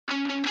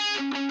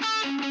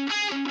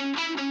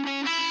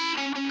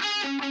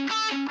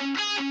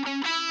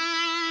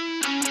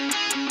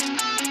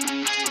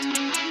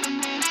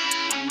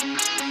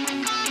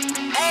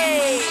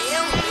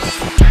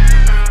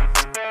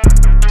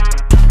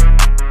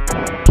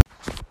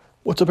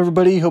What's up,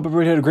 everybody? Hope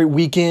everybody had a great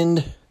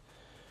weekend.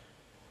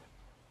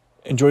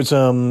 Enjoyed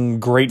some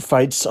great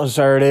fights on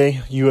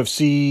Saturday.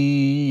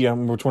 UFC, I don't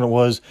remember which one it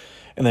was.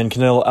 And then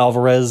Canelo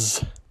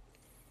Alvarez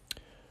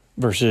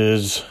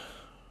versus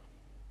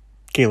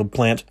Caleb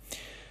Plant.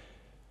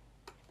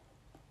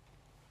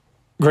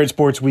 Great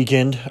sports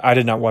weekend. I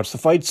did not watch the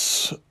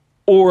fights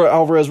or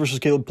Alvarez versus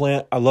Caleb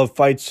Plant. I love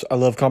fights. I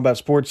love combat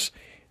sports.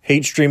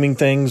 Hate streaming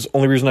things.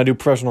 Only reason I do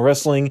professional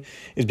wrestling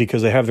is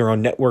because they have their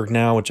own network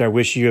now, which I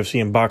wish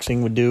UFC and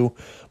boxing would do.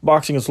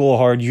 Boxing is a little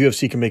hard.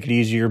 UFC can make it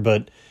easier,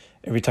 but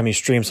every time you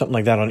stream something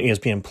like that on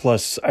ESPN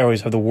Plus, I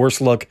always have the worst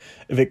luck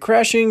of it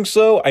crashing,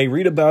 so I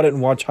read about it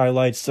and watch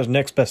highlights. It's the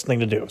next best thing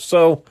to do.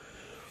 So,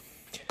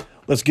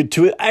 let's get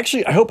to it.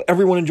 Actually, I hope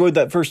everyone enjoyed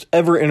that first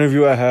ever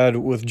interview I had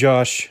with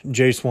Josh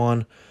J.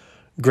 Swan.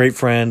 Great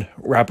friend,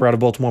 rapper out of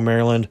Baltimore,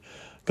 Maryland.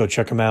 Go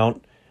check him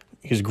out.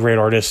 He's a great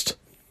artist.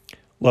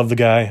 Love the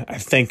guy. I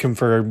thank him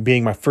for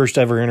being my first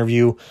ever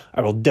interview. I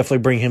will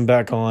definitely bring him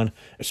back on,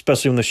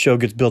 especially when the show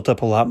gets built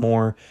up a lot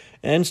more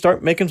and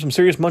start making some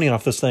serious money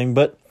off this thing.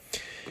 But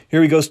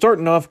here we go.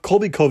 Starting off,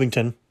 Colby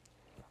Covington,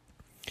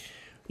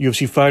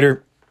 UFC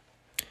fighter,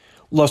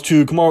 lost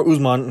to Kamaru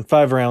Usman in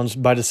 5 rounds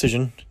by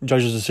decision,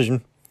 judge's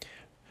decision.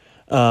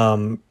 I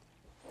don't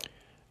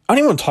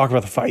even want to talk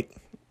about the fight.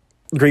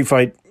 Great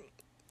fight.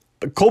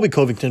 But Colby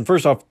Covington,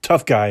 first off,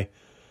 tough guy,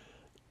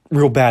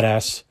 real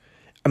badass.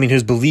 I mean,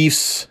 his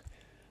beliefs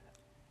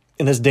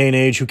in this day and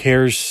age, who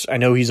cares? I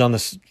know he's in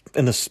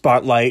the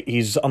spotlight.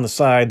 He's on the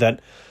side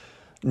that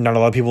not a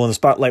lot of people in the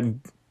spotlight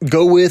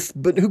go with,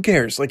 but who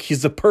cares? Like,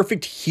 he's the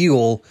perfect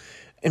heel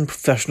in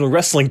professional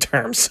wrestling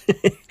terms.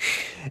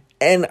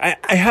 And I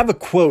have a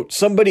quote.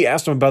 Somebody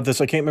asked him about this.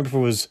 I can't remember if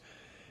it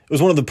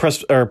was one of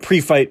the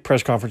pre-fight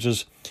press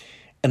conferences,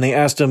 and they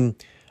asked him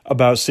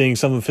about seeing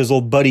some of his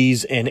old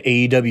buddies in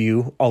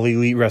AEW, All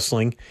Elite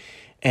Wrestling,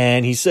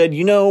 and he said,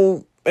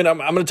 and I'm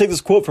going to take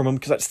this quote from him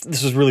because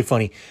this is really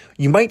funny.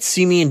 You might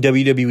see me in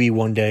WWE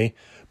one day,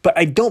 but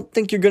I don't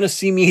think you're going to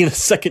see me in a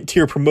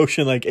second-tier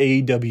promotion like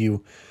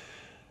AEW.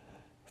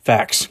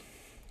 Facts.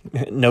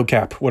 No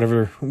cap,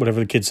 whatever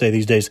the kids say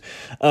these days.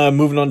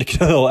 Moving on to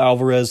Canelo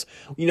Alvarez.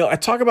 I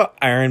talk about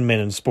Iron Man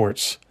in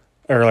sports,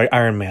 or like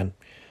Iron Man.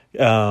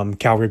 Cal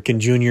Ripken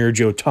Jr.,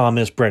 Joe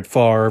Thomas, Brett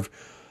Favre.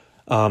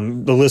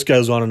 The list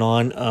goes on and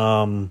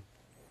on.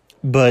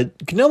 But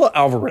Canelo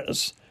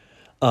Alvarez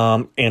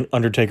and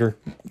Undertaker,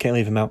 can't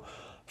leave him out.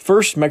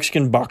 First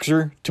Mexican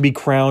boxer to be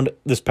crowned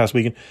this past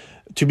weekend,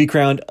 to be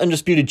crowned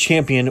undisputed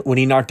champion when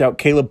he knocked out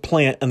Caleb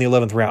Plant in the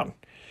 11th round.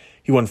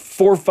 He won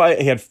 4 fights.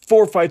 He had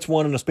 4 fights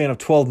won in a span of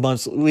 12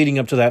 months leading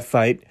up to that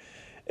fight.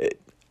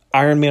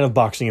 Iron Man of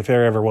boxing, if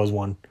there ever was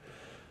one.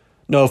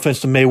 No offense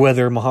to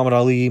Mayweather, Muhammad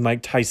Ali,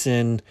 Mike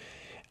Tyson,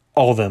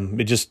 all of them.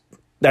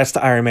 That's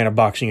the Iron Man of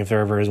boxing, if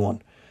there ever is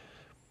one.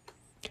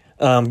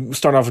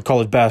 Start off with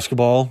college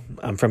basketball.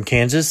 I'm from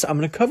Kansas. I'm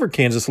going to cover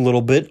Kansas a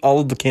little bit. All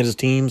of the Kansas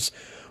teams,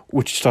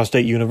 Wichita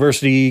State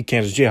University,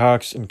 Kansas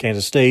Jayhawks, and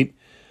Kansas State.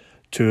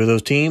 2 of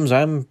those teams.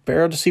 I'm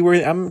excited to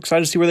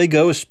see where they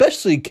go,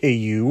 especially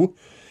KU.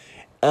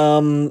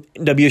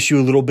 WSU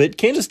a little bit.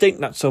 Kansas State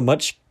not so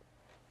much,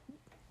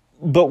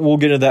 but we'll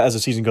get into that as the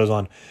season goes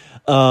on.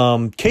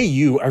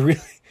 KU,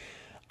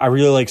 I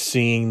really like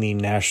seeing the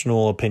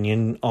national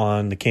opinion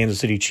on the Kansas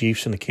City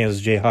Chiefs and the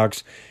Kansas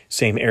Jayhawks,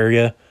 same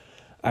area.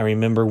 I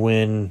remember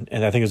when,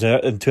 and I think it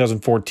was in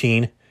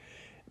 2014,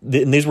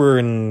 and these were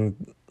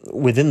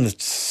within the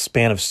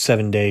span of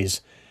 7 days.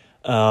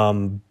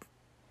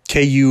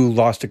 KU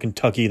lost to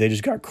Kentucky. They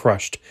just got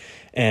crushed.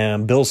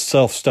 And Bill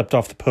Self stepped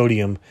off the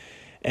podium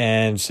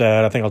and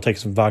said, I think I'll take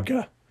some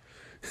vodka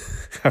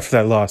after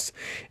that loss.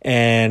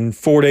 And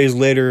 4 days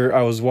later,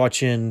 I was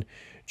watching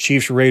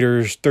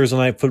Chiefs-Raiders Thursday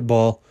Night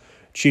Football.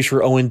 Chiefs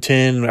were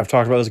 0-10. I've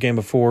talked about this game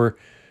before.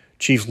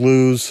 Chiefs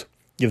lose,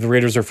 give the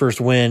Raiders their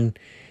first win.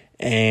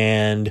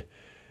 And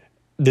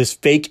this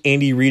fake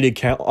Andy Reid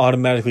account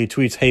automatically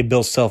tweets, "Hey,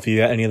 Bill Self, you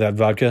got any of that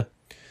vodka?"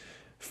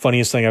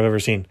 Funniest thing I've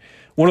ever seen.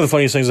 One of the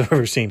funniest things I've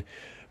ever seen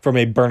from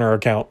a burner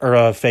account or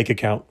a fake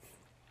account.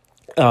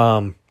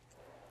 I've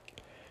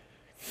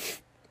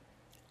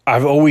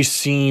always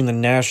seen the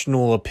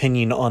national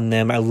opinion on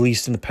them, at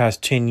least in the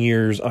past 10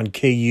 years, on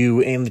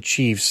KU and the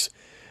Chiefs.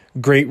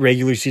 Great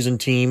regular season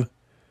team.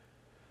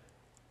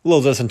 A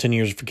little less than 10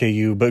 years for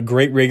KU, but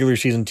great regular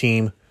season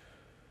team.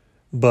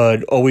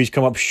 But always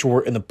come up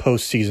short in the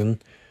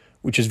postseason,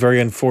 which is very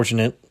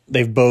unfortunate.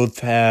 They both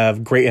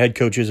have great head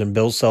coaches in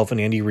Bill Self and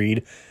Andy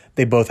Reid.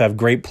 They both have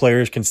great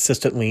players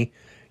consistently,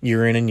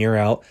 year in and year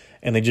out,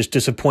 and they just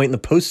disappoint in the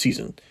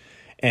postseason.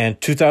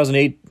 And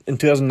 2008 and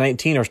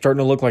 2019 are starting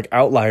to look like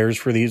outliers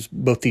for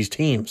both these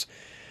teams.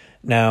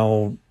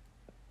 Now,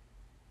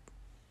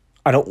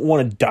 I don't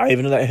want to dive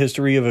into that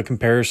history of a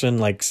comparison,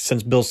 like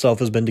since Bill Self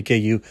has been to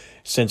KU,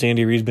 since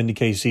Andy Reid's been to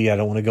KC. I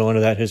don't want to go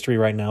into that history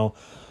right now.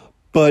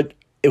 But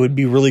it would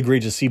be really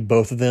great to see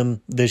both of them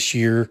this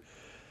year,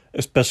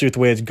 especially with the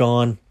way it's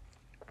gone.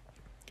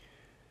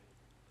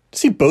 To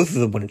see both of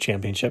them win a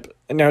championship.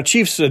 And now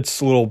Chiefs,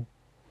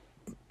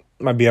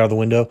 might be out of the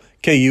window.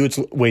 KU, it's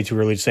way too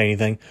early to say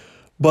anything.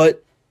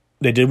 But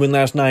They did win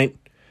last night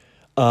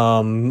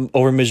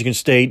over Michigan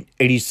State,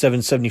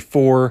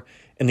 87-74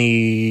 in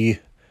the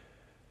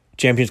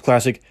Champions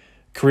Classic.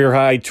 Career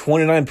high,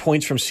 29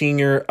 points from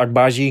senior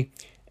Agbaji,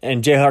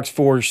 and Jayhawks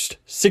forced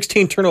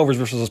 16 turnovers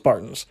versus the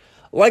Spartans.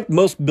 Like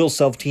most Bill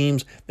Self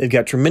teams, they've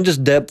got tremendous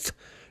depth,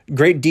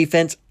 great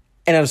defense,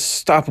 and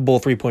unstoppable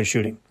three-point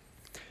shooting.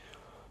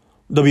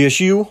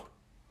 WSU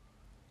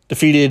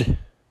defeated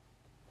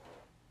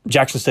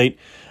Jackson State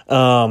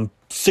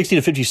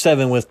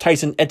 60-57 with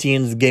Tyson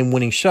Etienne's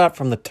game-winning shot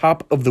from the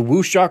top of the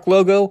Woo Shock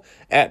logo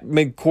at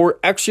midcourt.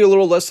 Actually, a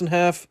little less than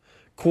half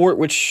court,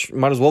 which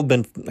might as well have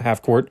been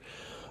half court.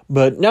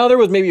 But now there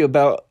was maybe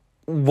about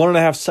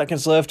 1.5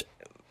 seconds left.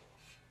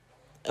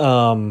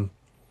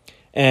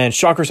 And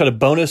Shockers had a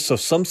bonus, so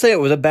some say it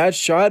was a bad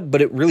shot,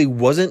 but it really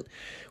wasn't.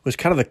 It was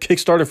kind of a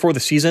Kickstarter for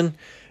the season.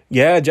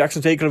 Yeah,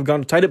 Jackson State could have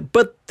gone to tight it,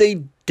 but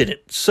they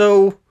didn't.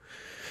 So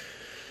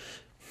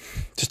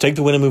just take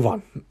the win and move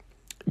on.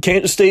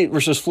 Kansas State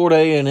versus Florida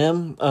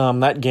A&M.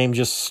 That game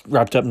just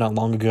wrapped up not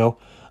long ago.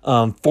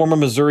 Former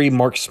Missouri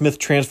Mark Smith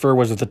transfer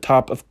was at the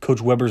top of Coach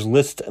Weber's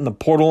list in the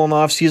portal in the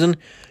offseason.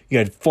 You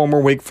had former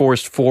Wake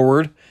Forest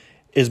forward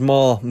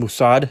Ismail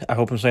Musad, I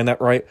hope I'm saying that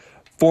right,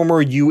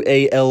 former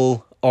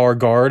UALR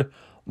guard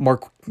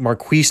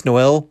Marquise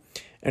Noel,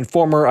 and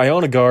former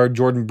Iona guard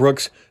Jordan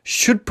Brooks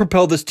should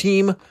propel this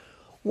team,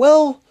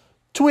 well,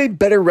 to a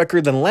better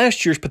record than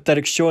last year's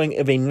pathetic showing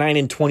of a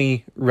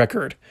 9-20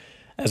 record.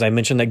 As I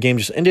mentioned, that game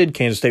just ended.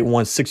 Kansas State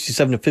won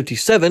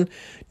 67-57.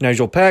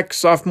 Nigel Pack,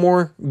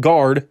 sophomore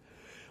guard,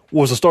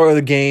 was the star of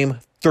the game.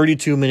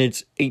 32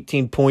 minutes,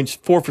 18 points,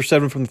 4 for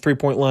 7 from the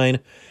three-point line.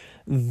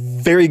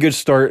 Very good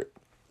start,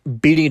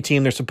 beating a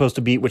team they're supposed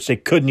to beat, which they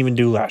couldn't even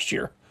do last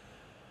year.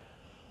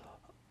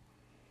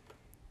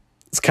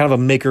 It's kind of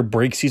a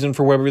make-or-break season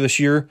for Weber this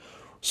year.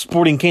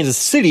 Sporting Kansas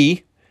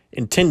City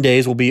in 10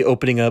 days will be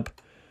opening up.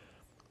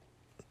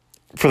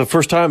 For the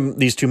first time,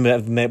 these two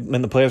have met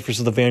in the playoffs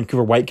versus the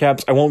Vancouver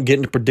Whitecaps. I won't get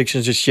into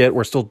predictions just yet.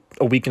 We're still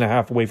a week and a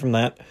half away from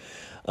that.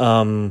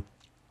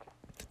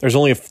 There's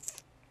only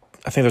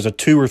I think there's a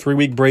 2 or 3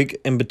 week break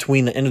in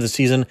between the end of the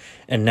season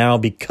and now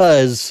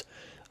because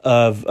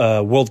of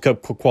World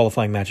Cup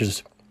qualifying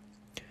matches.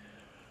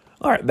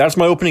 All right, that's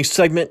my opening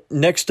segment.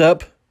 Next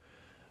up,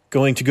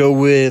 going to go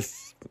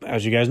with,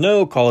 as you guys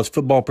know, college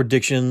football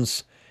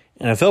predictions,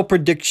 NFL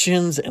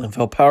predictions,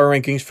 NFL power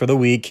rankings for the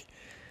week.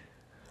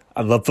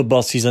 I love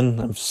football season.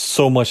 I have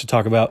so much to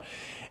talk about.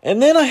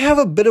 And then I have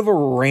a bit of a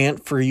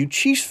rant for you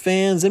Chiefs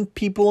fans and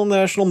people in the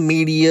national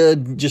media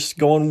just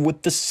going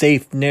with the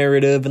safe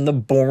narrative and the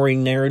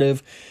boring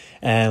narrative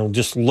and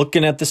just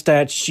looking at the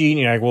stat sheet.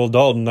 And you're like, well,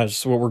 Dalton,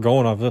 that's what we're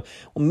going off of.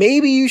 Well,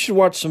 maybe you should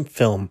watch some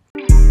film.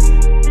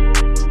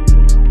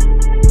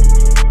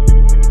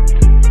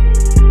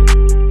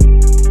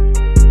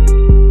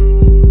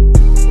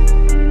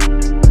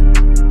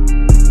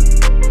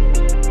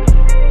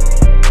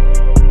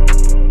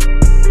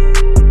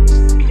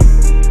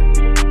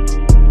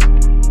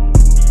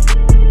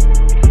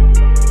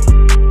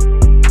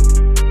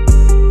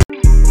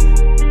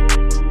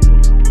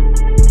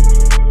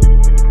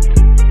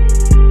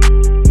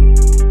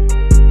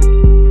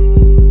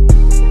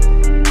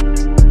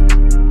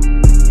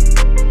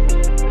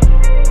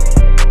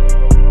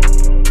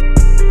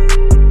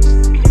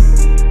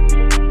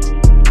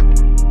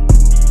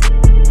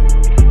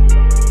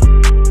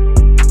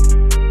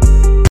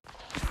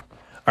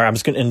 All right, I'm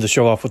just going to end the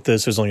show off with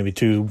this. There's only going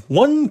to be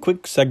one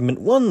quick segment,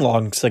 one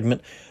long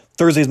segment.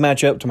 Thursday's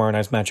matchup, tomorrow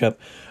night's matchup.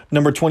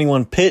 Number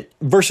 21, Pitt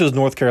versus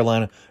North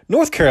Carolina.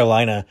 North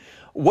Carolina,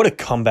 what a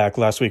comeback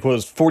last week. What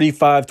was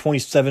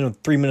 45-27 with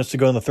 3 minutes to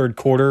go in the third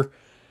quarter?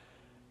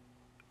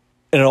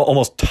 And it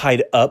almost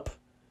tied up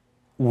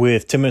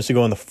with 10 minutes to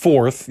go in the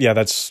fourth. Yeah,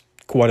 that's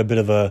quite a bit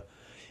of a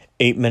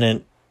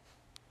 8-minute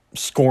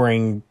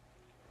scoring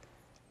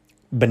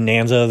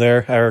bonanza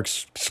there. Or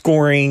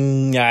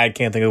scoring, I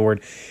can't think of the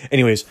word.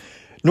 Anyways,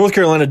 North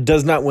Carolina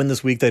does not win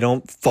this week. They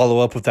don't follow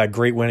up with that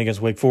great win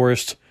against Wake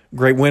Forest.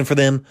 Great win for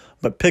them.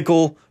 But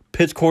Pickle,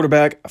 Pitt's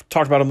quarterback, I've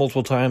talked about him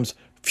multiple times,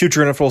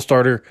 future NFL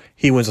starter,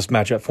 he wins this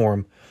matchup for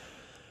him.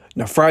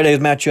 Now, Friday's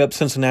matchup,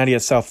 Cincinnati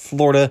at South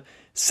Florida.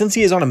 Since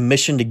he is on a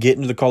mission to get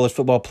into the college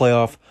football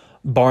playoff,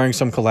 barring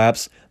some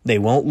collapse, they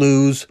won't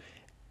lose,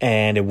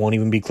 and it won't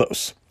even be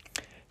close.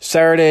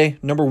 Saturday,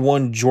 number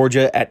 1,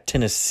 Georgia at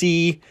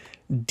Tennessee.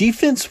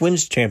 Defense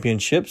wins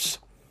championships.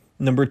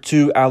 Number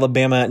 2,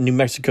 Alabama at New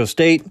Mexico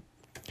State.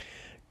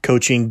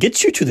 Coaching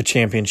gets you to the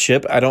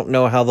championship. I don't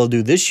know how they'll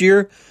do this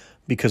year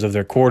because of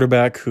their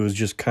quarterback, who's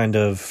just kind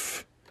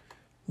of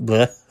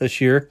bleh this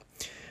year.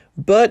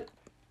 But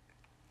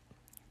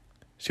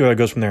see where that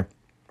goes from there.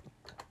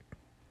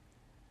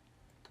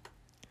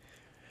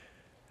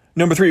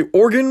 Number 3,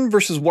 Oregon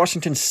versus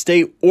Washington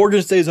State.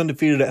 Oregon stays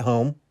undefeated at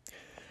home.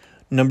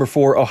 Number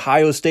 4,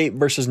 Ohio State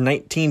versus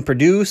 19,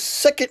 Purdue.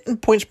 Second in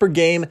points per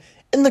game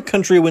in the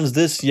country wins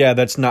this. Yeah,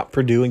 that's not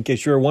Purdue, in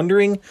case you were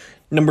wondering.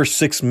 Number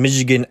 6,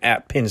 Michigan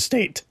at Penn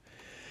State.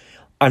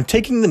 I'm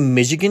taking the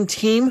Michigan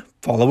team.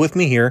 Follow with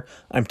me here.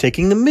 I'm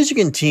taking the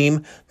Michigan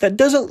team that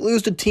doesn't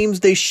lose to teams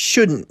they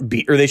shouldn't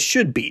beat, or they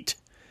should beat.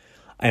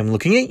 I am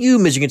looking at you,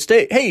 Michigan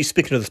State. Hey,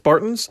 speaking of the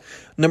Spartans,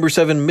 number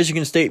 7,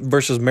 Michigan State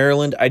versus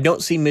Maryland. I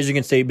don't see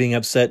Michigan State being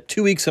upset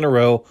 2 weeks in a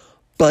row,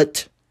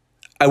 but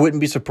I wouldn't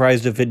be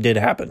surprised if it did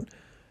happen.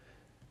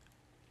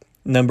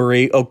 Number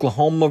 8,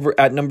 Oklahoma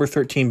at number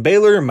 13,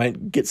 Baylor.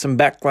 Might get some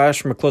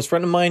backlash from a close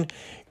friend of mine.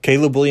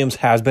 Caleb Williams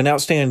has been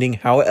outstanding.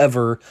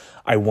 However,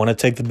 I want to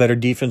take the better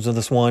defense in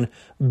this one.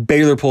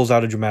 Baylor pulls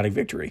out a dramatic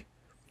victory.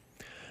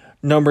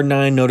 Number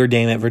 9, Notre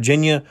Dame at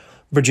Virginia.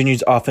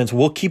 Virginia's offense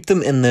will keep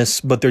them in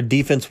this, but their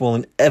defense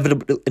will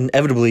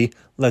inevitably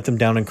let them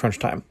down in crunch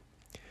time.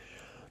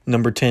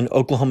 Number 10,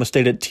 Oklahoma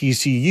State at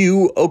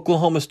TCU.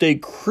 Oklahoma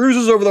State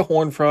cruises over the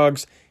Horned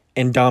Frogs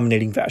in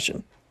dominating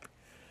fashion.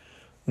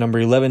 Number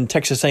 11,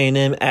 Texas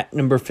A&M at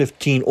number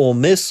 15, Ole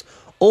Miss.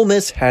 Ole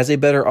Miss has a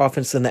better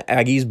offense than the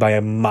Aggies by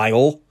a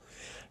mile.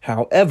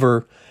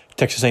 However,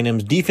 Texas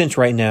A&M's defense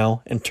right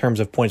now, in terms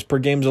of points per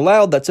games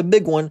allowed, that's a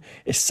big one,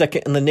 is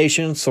second in the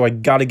nation, so I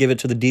got to give it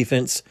to the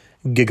defense.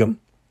 Gig 'em.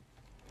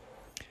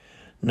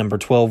 Number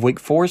 12, Wake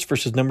Forest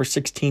versus number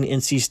 16,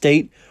 NC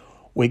State.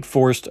 Wake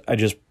Forest, I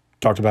just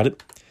talked about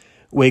it.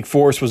 Wake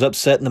Forest was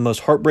upset in the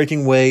most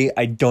heartbreaking way.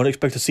 I don't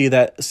expect to see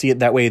it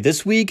that way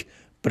this week,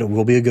 but it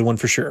will be a good one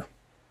for sure.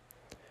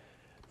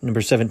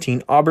 Number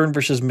 17, Auburn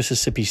versus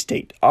Mississippi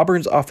State.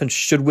 Auburn's offense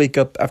should wake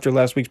up after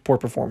last week's poor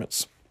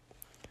performance.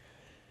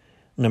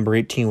 Number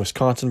 18,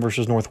 Wisconsin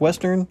versus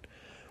Northwestern.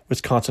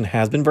 Wisconsin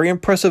has been very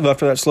impressive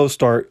after that slow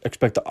start.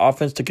 Expect the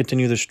offense to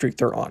continue the streak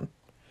they're on.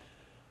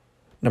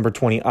 Number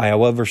 20,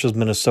 Iowa versus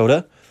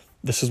Minnesota.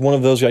 This is one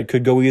of those that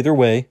could go either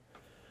way.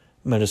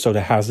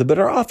 Minnesota has the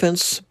better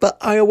offense, but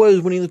Iowa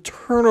is winning the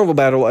turnover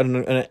battle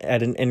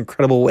at an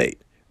incredible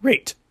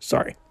rate.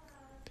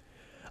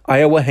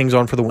 Iowa hangs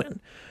on for the win.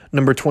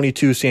 Number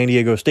 22, San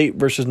Diego State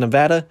versus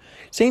Nevada.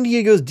 San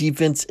Diego's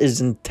defense is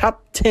in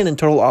top 10 in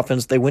total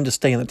offense. They win to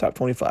stay in the top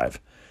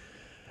 25.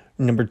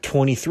 Number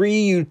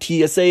 23,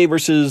 UTSA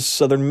versus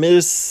Southern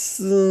Miss.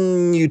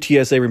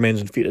 UTSA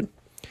remains undefeated.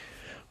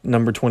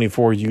 Number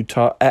 24,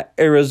 Utah at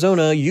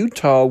Arizona.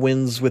 Utah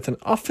wins with an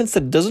offense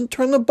that doesn't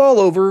turn the ball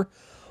over,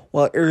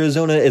 while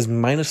Arizona is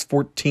minus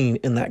 14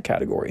 in that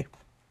category.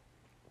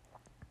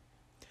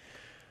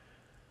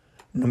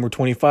 Number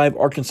 25,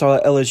 Arkansas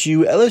at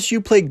LSU.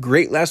 LSU played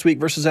great last week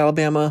versus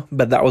Alabama,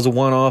 but that was a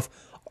one-off.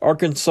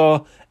 Arkansas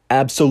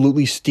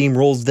absolutely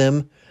steamrolls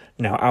them.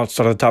 Now,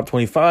 outside of the top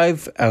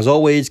 25, as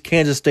always,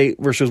 Kansas State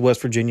versus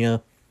West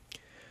Virginia.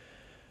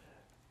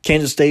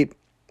 Kansas State,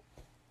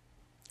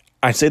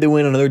 I say they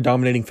win another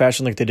dominating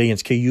fashion like they did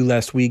against KU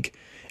last week.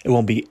 It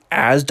won't be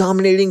as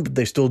dominating, but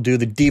they still do.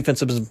 The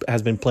defense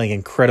has been playing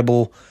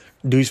incredible.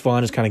 Deuce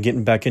Vaughn is kind of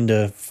getting back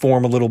into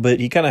form a little bit.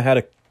 He kind of had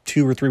a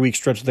 2 or 3 week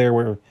stretch there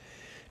where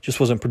just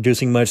wasn't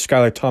producing much.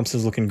 Skylar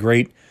Thompson's looking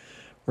great.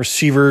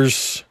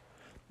 Receivers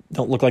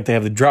don't look like they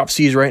have the drop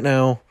C's right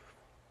now.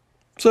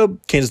 So,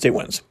 Kansas State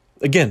wins.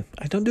 Again,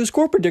 I don't do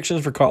score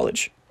predictions for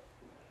college.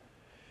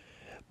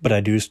 But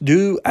I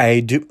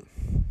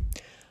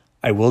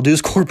will do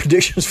score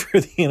predictions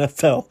for the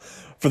NFL.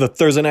 For the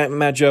Thursday night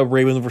matchup,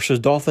 Ravens versus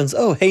Dolphins.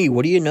 Oh, hey,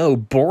 what do you know?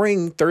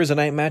 Boring Thursday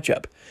night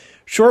matchup.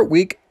 Short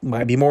week,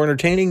 might be more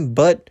entertaining,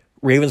 but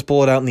Ravens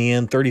pull it out in the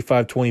end,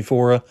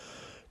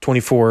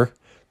 35-24.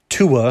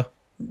 Tua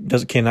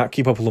cannot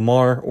keep up with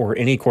Lamar or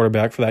any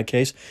quarterback for that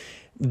case.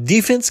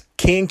 Defense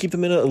can keep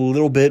them in it a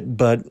little bit,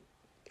 but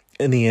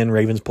in the end,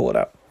 Ravens pull it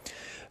out.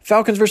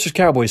 Falcons versus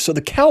Cowboys. So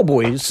the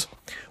Cowboys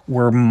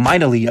were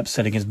mightily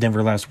upset against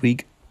Denver last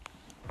week.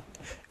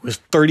 It was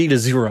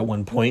 30-0 at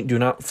one point. Do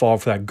not fall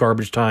for that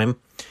garbage time.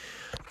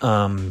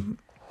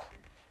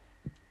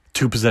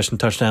 2-possession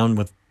touchdown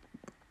with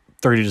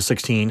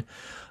 30-16.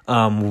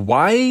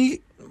 Why,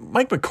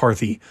 Mike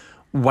McCarthy,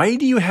 why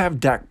do you have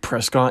Dak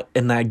Prescott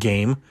in that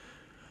game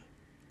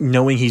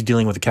knowing he's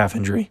dealing with a calf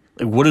injury?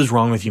 Like, what is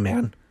wrong with you,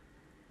 man?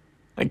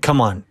 Like,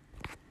 come on.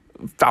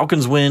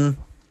 Falcons win.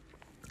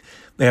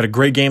 They had a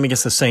great game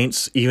against the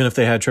Saints, even if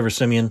they had Trevor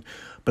Siemian.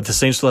 But the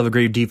Saints still have a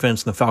great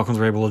defense, and the Falcons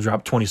were able to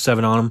drop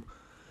 27 on them.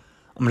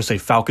 I'm going to say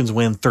Falcons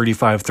win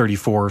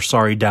 35-34.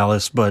 Sorry,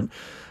 Dallas, but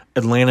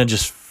Atlanta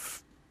just...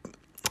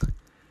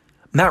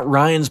 Matt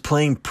Ryan's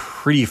playing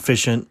pretty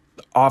efficient.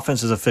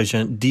 Offense is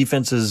efficient.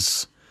 Defense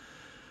is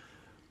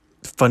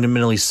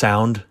fundamentally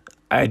sound.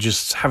 I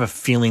just have a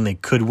feeling they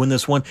could win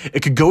this one.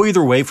 It could go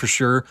either way for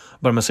sure,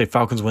 but I'm going to say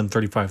Falcons win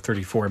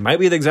 35-34. It might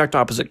be the exact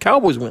opposite.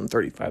 Cowboys win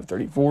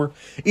 35-34.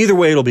 Either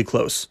way, it'll be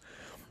close.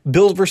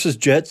 Bills versus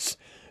Jets.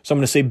 So I'm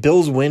going to say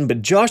Bills win,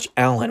 but Josh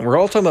Allen, we're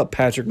all talking about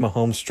Patrick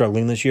Mahomes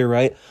struggling this year,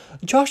 right?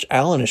 Josh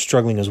Allen is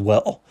struggling as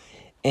well.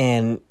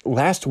 And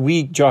last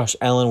week, Josh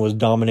Allen was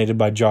dominated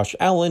by Josh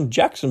Allen,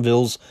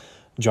 Jacksonville's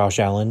Josh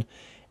Allen,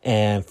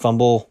 and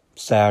fumble,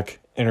 sack,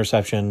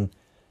 interception,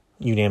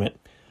 you name it.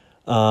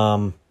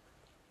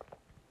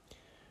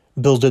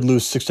 Bills did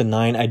lose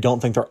 6-9. I don't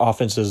think their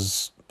offense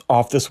is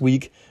off this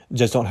week.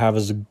 Just don't have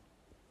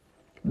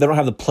they don't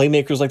have the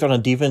playmakers like that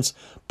on defense,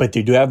 but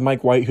they do have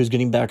Mike White, who's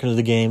getting back into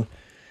the game.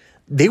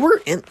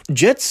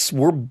 Jets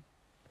were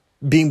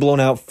being blown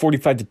out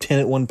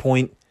 45-10 at one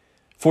point,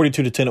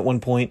 42-10 at one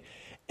point,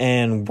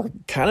 and we're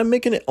kind of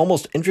making it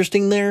almost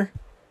interesting there.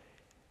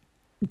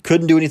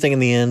 Couldn't do anything in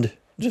the end.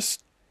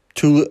 Just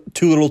too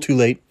little, too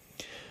late.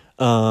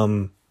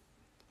 I'm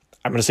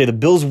going to say the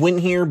Bills win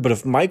here, but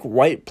if Mike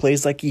White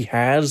plays like he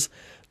has,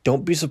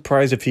 don't be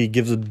surprised if he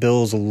gives the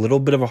Bills a little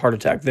bit of a heart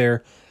attack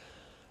there.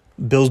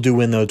 Bills do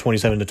win, though,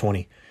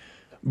 27-20.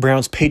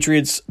 Browns,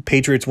 Patriots.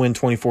 Patriots win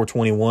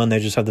 24-21. They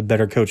just have the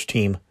better coach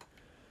team.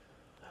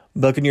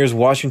 Buccaneers,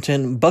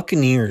 Washington.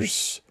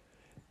 Buccaneers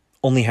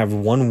only have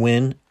one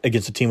win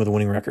against a team with a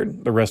winning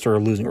record. The rest are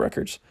losing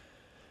records.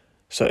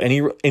 So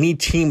any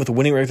team with a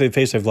winning record they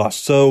face, they've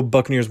lost. So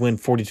Buccaneers win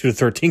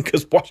 42-13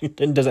 because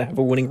Washington doesn't have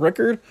a winning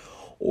record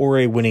or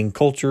a winning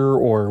culture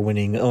or a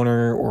winning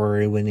owner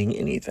or a winning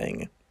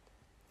anything.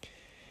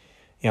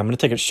 Yeah, I'm going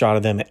to take a shot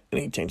at them at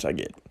any chance I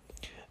get.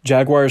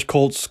 Jaguars,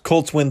 Colts.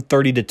 Colts win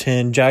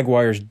 30-10.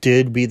 Jaguars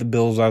did beat the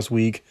Bills last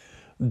week.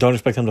 Don't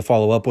expect them to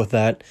follow up with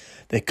that.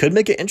 They could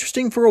make it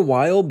interesting for a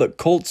while, but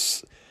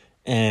Colts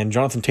and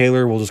Jonathan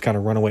Taylor will just kind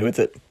of run away with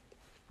it.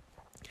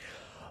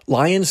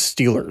 Lions,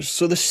 Steelers.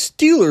 So the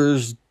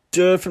Steelers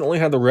definitely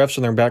had the refs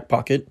in their back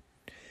pocket.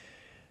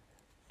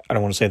 I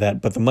don't want to say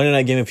that, but the Monday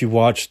night game, if you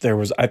watched,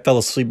 I fell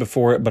asleep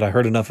before it, but I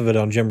heard enough of it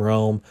on Jim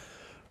Rome,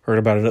 heard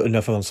about it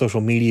enough on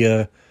social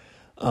media.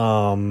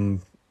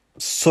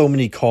 So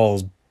many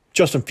calls.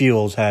 Justin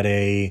Fields had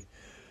a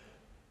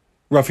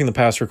roughing the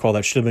passer call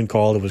that should have been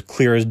called. It was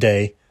clear as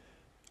day.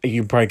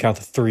 You can probably count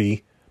to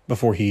 3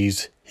 before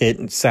he's hit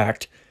and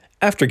sacked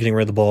after getting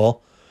rid of the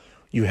ball.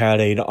 You had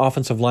an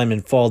offensive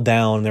lineman fall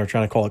down, and they were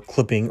trying to call it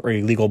clipping or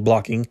illegal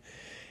blocking.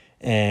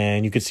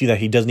 And you could see that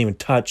he doesn't even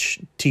touch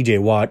TJ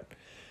Watt.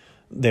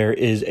 There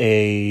is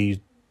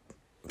I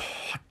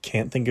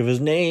can't think of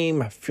his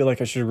name. I feel like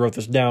I should have wrote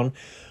this down.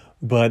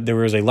 But there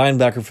was a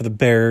linebacker for the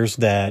Bears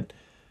that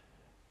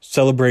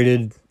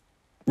celebrated.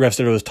 Ref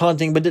said it was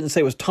taunting, but didn't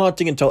say it was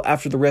taunting until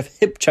after the ref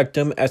hip-checked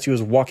him as he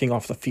was walking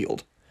off the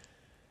field.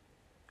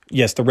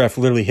 Yes, the ref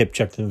literally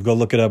hip-checked him. Go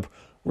look it up.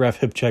 Ref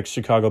hip-checked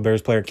Chicago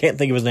Bears player. Can't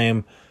think of his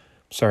name.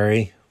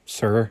 Sorry,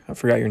 sir. I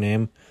forgot your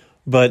name.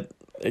 But,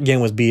 again,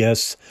 it was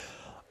BS.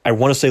 I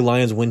want to say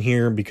Lions win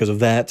here because of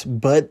that,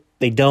 but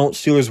they don't.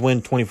 Steelers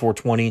win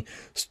 24-20.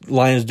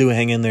 Lions do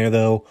hang in there,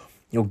 though.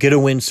 You'll get a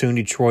win soon,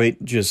 Detroit.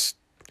 Just,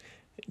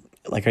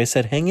 like I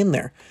said, hang in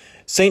there.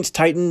 Saints,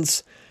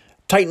 Titans.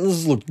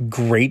 Titans looked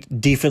great.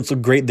 Defense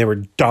looked great. They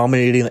were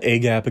dominating the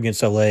A-gap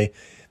against LA.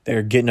 They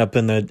were getting up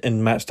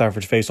in Matt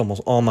Stafford's face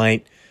almost all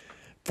night.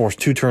 Forced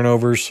 2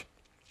 turnovers,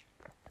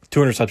 2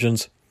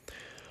 interceptions.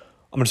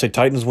 I'm going to say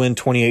Titans win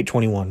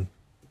 28-21.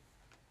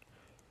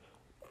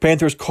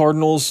 Panthers,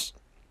 Cardinals.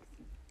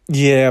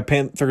 Yeah,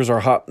 Panthers are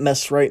a hot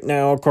mess right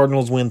now.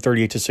 Cardinals win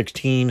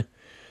 38-16.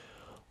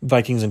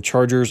 Vikings and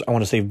Chargers. I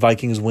want to say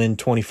Vikings win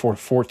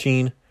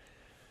 24-14.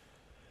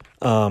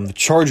 The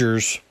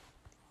Chargers,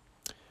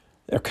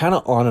 they're kind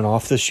of on and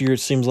off this year, it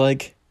seems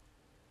like.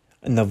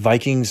 And the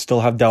Vikings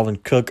still have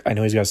Dalvin Cook. I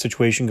know he's got a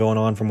situation going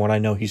on. From what I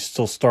know, he's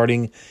still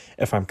starting.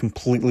 If I'm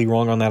completely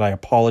wrong on that, I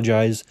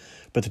apologize.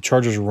 But the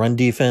Chargers' run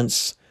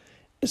defense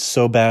is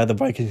so bad, the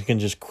Vikings can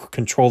just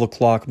control the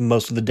clock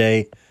most of the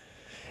day.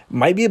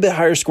 Might be a bit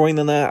higher scoring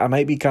than that. I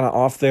might be kind of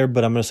off there,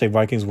 but I'm going to say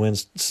Vikings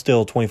wins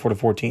still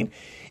 24-14.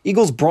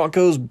 Eagles,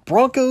 Broncos.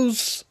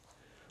 Broncos,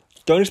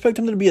 don't expect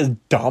them to be as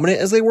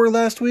dominant as they were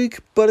last week,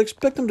 but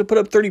expect them to put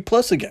up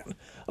 30-plus again.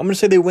 I'm going to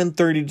say they win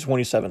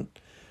 30-27.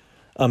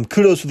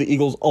 Kudos to the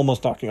Eagles,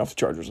 almost knocking off the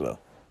Chargers, though.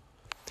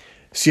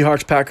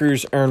 Seahawks,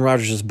 Packers, Aaron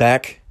Rodgers is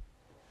back.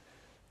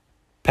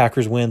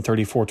 Packers win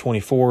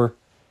 34-24.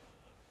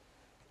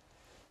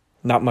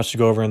 Not much to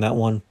go over in that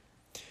one.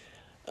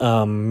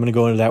 I'm going to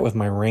go into that with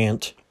my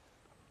rant.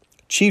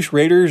 Chiefs,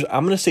 Raiders,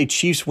 I'm going to say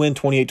Chiefs win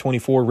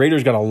 28-24.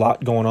 Raiders got a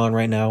lot going on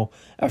right now.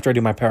 After I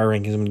do my power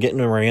rankings, I'm going to get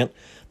into a rant.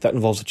 That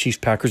involves the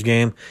Chiefs-Packers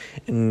game.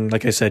 And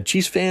like I said,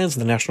 Chiefs fans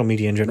and the national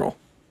media in general.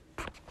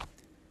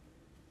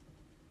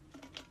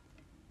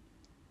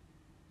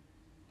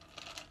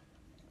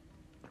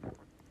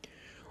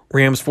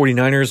 Rams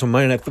 49ers on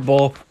Monday Night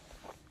Football.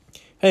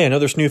 Hey,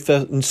 another snooze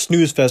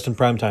fest in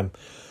primetime.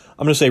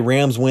 I'm going to say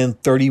Rams win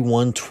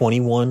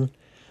 31-21.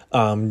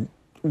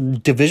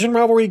 Division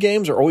rivalry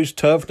games are always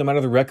tough, no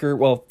matter the record.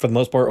 Well, for the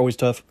most part, always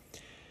tough.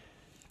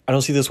 I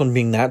don't see this one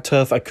being that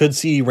tough. I could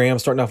see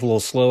Rams starting off a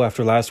little slow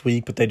after last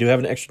week, but they do have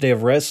an extra day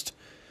of rest,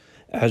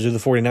 as do the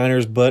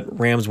 49ers, but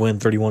Rams win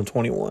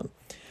 31-21.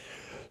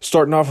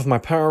 Ending off with my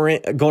power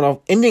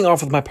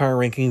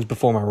rankings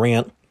before my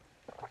rant.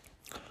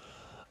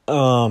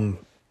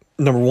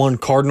 Number 1,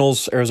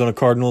 Cardinals, Arizona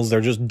Cardinals. They're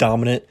just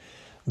dominant.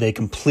 They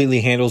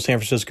completely handled San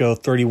Francisco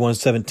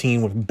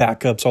 31-17 with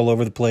backups all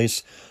over the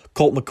place.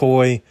 Colt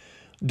McCoy,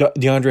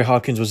 DeAndre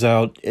Hopkins was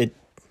out.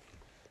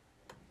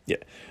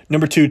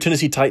 Number 2,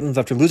 Tennessee Titans.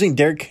 After losing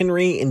Derrick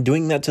Henry and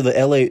doing that to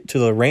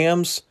the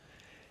Rams,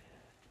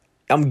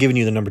 I'm giving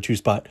you the number 2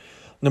 spot.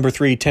 Number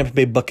 3, Tampa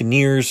Bay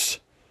Buccaneers.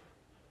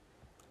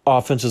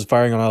 Offense is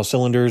firing on all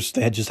cylinders.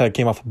 They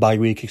came off a bye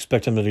week.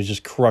 Expect them to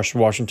just crush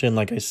Washington,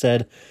 like I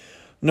said.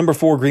 Number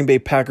 4, Green Bay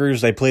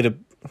Packers.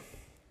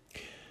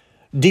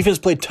 Defense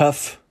played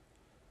tough.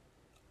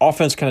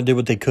 Offense kind of did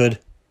what they could.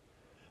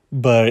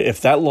 But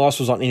if that loss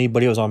was on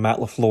anybody, it was on Matt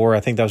LaFleur. I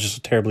think that was just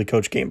a terribly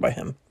coached game by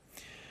him.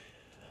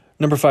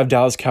 Number 5,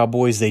 Dallas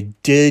Cowboys. They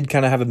did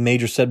kind of have a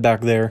major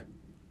setback there.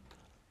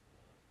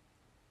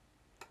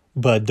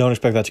 But don't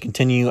expect that to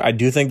continue. I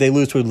do think they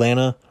lose to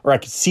Atlanta, or I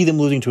could see them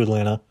losing to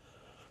Atlanta,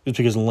 just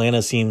because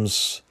Atlanta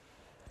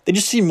they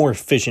just seem more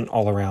efficient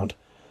all around.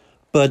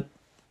 But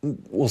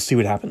we'll see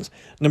what happens.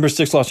 Number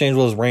 6, Los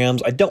Angeles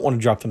Rams. I don't want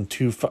to drop them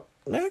too far.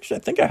 Actually, I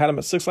think I had them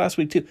at 6 last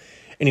week too.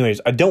 Anyways,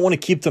 I don't want to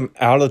keep them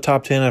out of the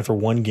top 10 after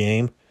one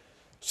game.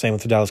 Same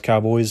with the Dallas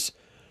Cowboys.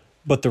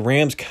 But the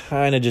Rams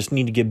kind of just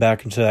need to get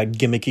back into that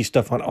gimmicky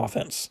stuff on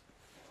offense,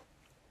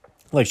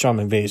 like Sean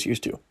McVay is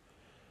used to.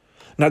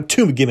 Not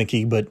too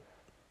gimmicky, but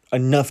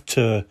enough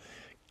to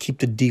keep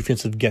the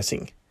defensive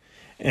guessing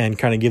and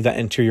kind of give that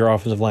interior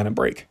offensive line a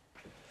break.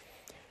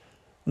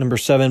 Number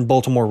 7,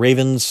 Baltimore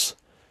Ravens.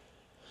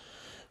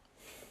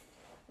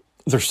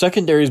 Their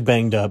secondary is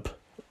banged up.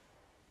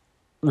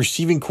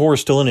 Receiving core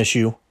is still an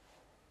issue.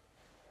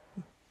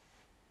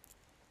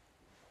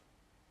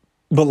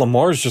 But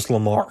Lamar's just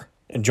Lamar.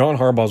 And John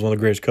Harbaugh is one of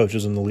the greatest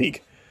coaches in the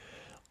league.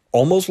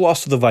 Almost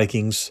lost to the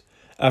Vikings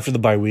after the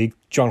bye week.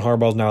 John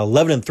Harbaugh is now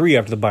 11-3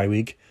 after the bye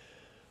week.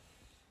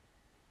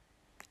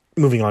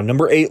 Moving on.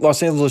 Number 8,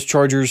 Los Angeles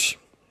Chargers.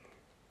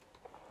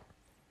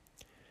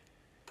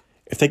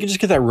 If they can just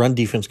get that run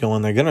defense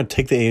going, they're going to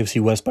take the AFC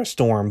West by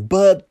storm.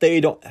 But they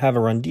don't have a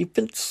run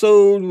defense,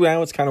 so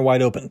now it's kind of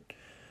wide open.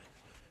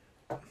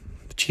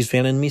 The Chiefs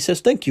fan in me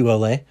says, thank you,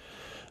 LA.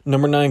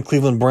 Number 9,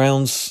 Cleveland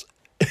Browns.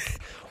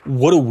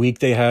 What a week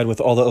they had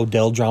with all the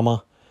Odell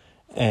drama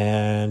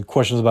and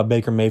questions about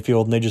Baker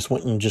Mayfield. And they just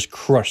went and just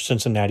crushed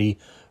Cincinnati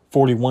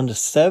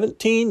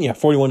 41-17. Yeah,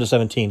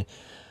 41-17.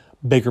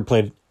 Baker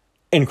played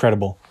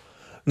incredible.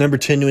 Number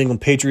 10, New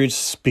England Patriots.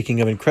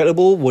 Speaking of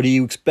incredible, what do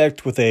you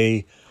expect with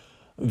a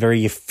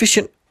very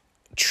efficient,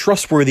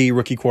 trustworthy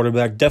rookie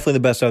quarterback? Definitely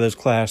the best out of this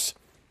class.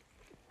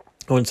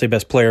 I wouldn't say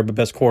best player, but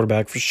best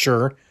quarterback for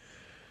sure.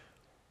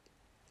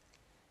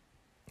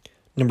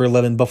 Number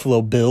 11,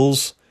 Buffalo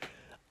Bills.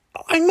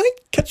 I might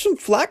catch some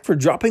flack for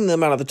dropping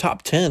them out of the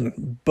top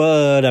 10,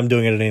 but I'm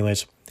doing it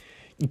anyways.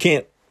 You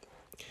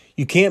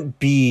can't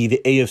be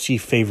the AFC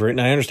favorite,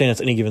 and I understand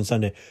it's any given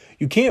Sunday.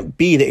 You can't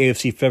be the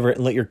AFC favorite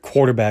and let your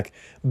quarterback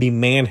be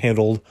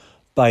manhandled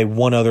by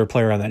one other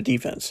player on that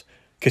defense,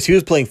 because he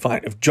was playing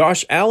fine. If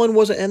Josh Allen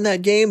wasn't in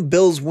that game,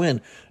 Bills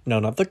win. No,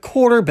 not the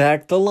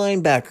quarterback, the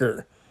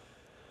linebacker.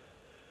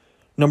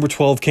 Number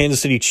 12,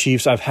 Kansas City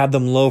Chiefs. I've had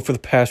them low for the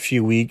past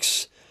few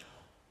weeks.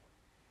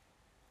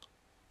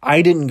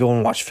 I didn't go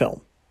and watch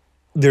film.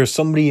 There's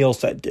somebody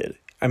else that did.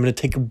 I'm going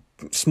to take a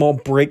small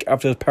break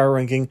after this power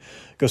ranking,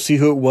 go see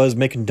who it was,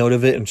 make a note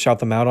of it, and shout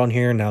them out on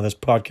here. Now, this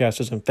podcast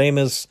isn't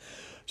famous,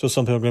 so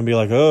some people are going to be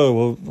like, oh,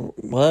 well,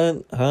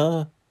 what?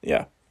 Huh?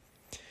 Yeah.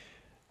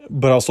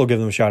 But I'll still give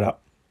them a shout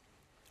out.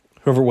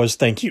 Whoever it was,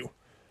 thank you.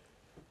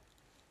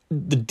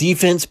 The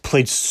defense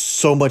played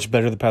so much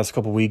better the past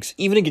couple weeks.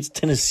 Even against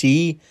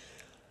Tennessee,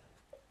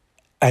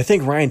 I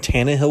think Ryan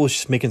Tannehill was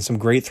just making some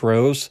great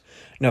throws.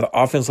 Now, the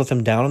offense let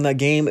them down in that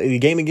game. The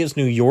game against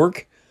New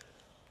York,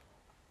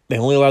 they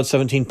only allowed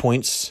 17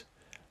 points.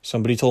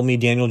 Somebody told me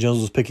Daniel Jones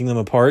was picking them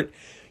apart.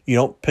 You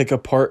don't pick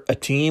apart a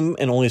team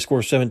and only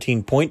score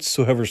 17 points.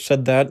 So whoever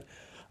said that,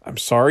 I'm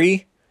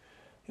sorry.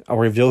 I'll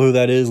reveal who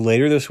that is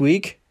later this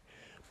week.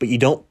 But you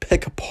don't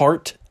pick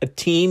apart a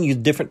team. Use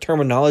different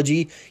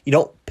terminology. You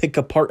don't pick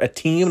apart a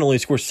team and only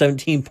score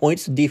 17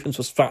 points. The defense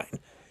was fine.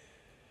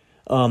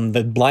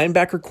 The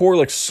linebacker core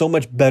looks so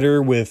much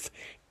better with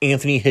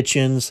Anthony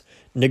Hitchens,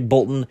 Nick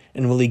Bolton,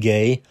 and Willie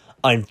Gay.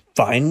 I'm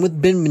fine with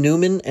Ben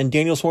Newman and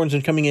Daniel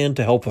Sorensen coming in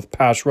to help with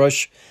pass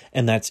rush,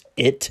 and that's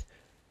it.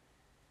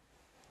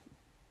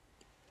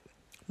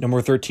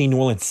 Number 13, New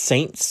Orleans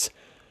Saints.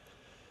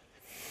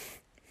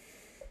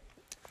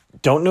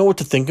 Don't know what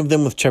to think of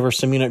them with Trevor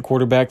Siemian at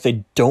quarterback.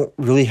 They don't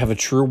really have a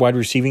true wide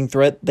receiving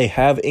threat. They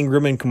have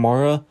Ingram and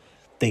Kamara.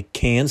 They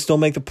can still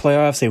make the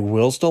playoffs. They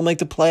will still make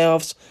the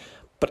playoffs.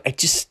 But I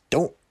just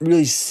don't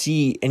really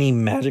see any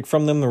magic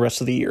from them the rest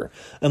of the year.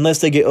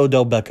 Unless they get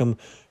Odell Beckham,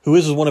 who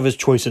is one of his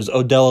choices.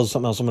 Odell is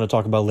something else I'm going to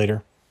talk about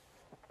later.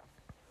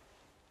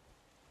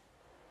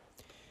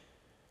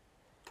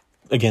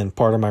 Again,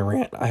 part of my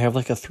rant. I have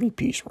like a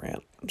 3-piece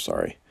rant. I'm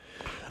sorry.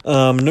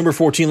 Number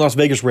 14, Las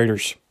Vegas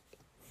Raiders.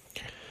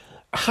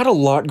 I had a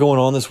lot going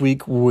on this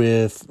week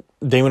with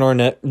Damon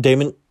Arnett.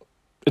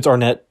 It's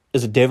Arnett.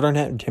 Is it David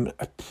Arnett? Damon?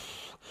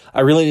 I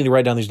really need to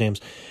write down these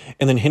names.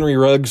 And then Henry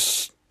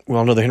Ruggs. We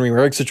all know the Henry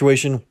Ruggs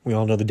situation. We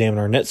all know the Damon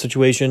Arnett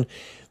situation.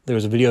 There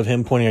was a video of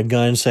him pointing a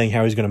gun saying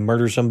how he's going to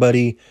murder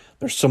somebody.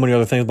 There's so many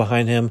other things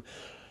behind him.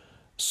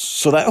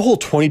 So that whole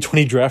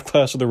 2020 draft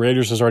class of the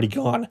Raiders has already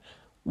gone.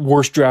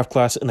 Worst draft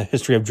class in the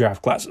history of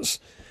draft classes.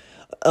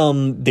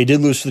 They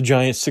did lose to the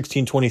Giants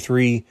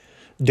 16-23.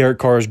 Derek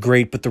Carr is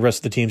great, but the rest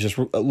of the team's just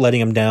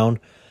letting him down.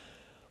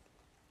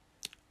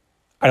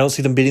 I don't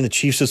see them beating the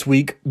Chiefs this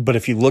week, but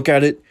if you look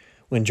at it,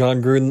 When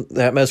John Gruden,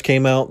 that mess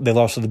came out, they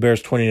lost to the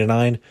Bears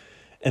 20-9.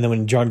 And then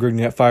when John Gruden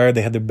got fired,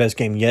 they had their best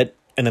game yet.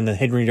 And then the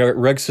Henry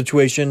Ruggs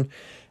situation,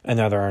 and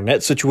now their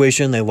Arnett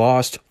situation, they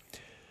lost.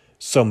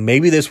 So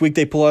maybe this week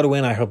they pull out a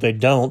win. I hope they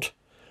don't,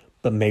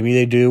 but maybe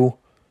they do.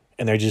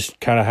 And they just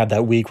kind of had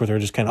that week where they're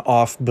just kind of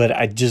off. But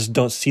I just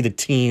don't see the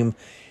team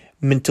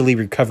mentally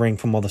recovering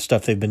from all the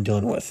stuff they've been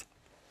dealing with.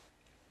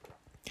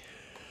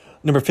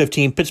 Number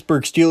 15,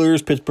 Pittsburgh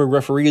Steelers. Pittsburgh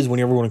referees,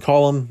 whenever you want to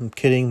call them. I'm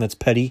kidding, that's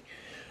petty.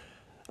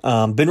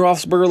 Ben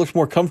Roethlisberger looks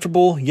more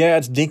comfortable. Yeah,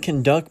 it's dink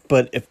and dunk,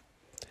 but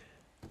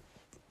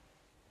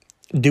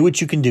do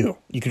what you can do.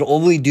 You can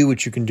only do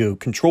what you can do.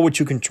 Control what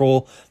you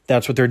control.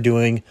 That's what they're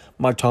doing.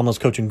 Mike Tomlin's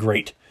coaching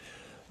great.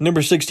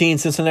 Number 16,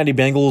 Cincinnati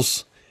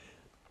Bengals.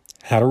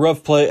 Had a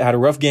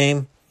rough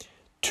game.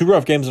 2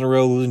 rough games in a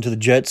row, losing to the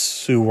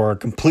Jets, who are a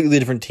completely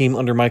different team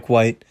under Mike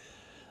White.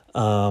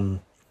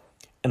 And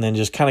then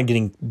just kind of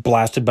getting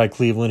blasted by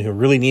Cleveland, who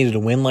really needed a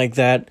win like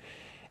that.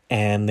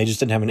 And they just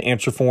didn't have an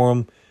answer for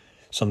them.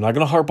 So I'm not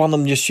going to harp on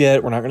them just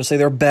yet. We're not going to say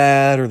they're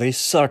bad or they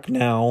suck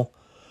now.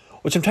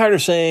 Which I'm tired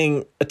of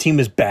saying a team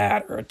is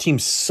bad or a team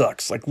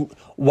sucks. Like,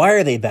 why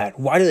are they bad?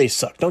 Why do they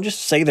suck? Don't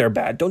just say they're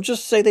bad. Don't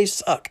just say they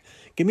suck.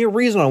 Give me a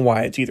reason on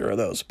why it's either of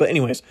those. But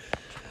anyways,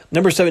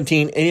 number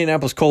 17,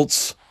 Indianapolis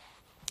Colts.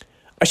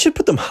 I should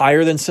put them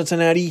higher than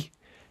Cincinnati,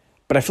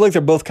 but I feel like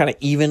they're both kind of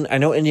even. I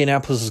know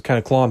Indianapolis is kind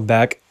of clawing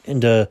back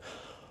into,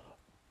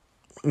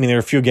 they're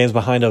a few games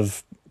behind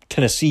of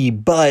Tennessee,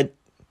 but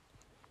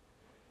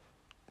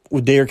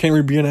with Derrick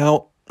Henry being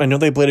out, I know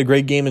they played a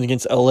great game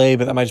against LA,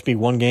 but that might just be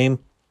one game.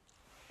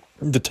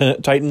 The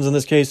Titans in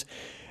this case.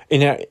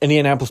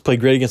 Indianapolis played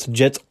great against the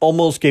Jets.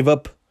 Almost gave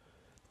up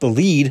the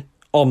lead.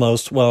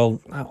 Almost. Well,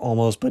 not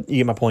almost, but you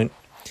get my point.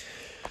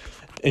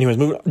 Anyways,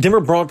 moving on. Denver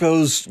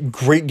Broncos,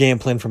 great game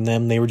plan from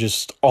them. They were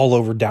just all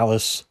over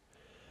Dallas.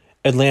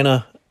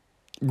 Atlanta,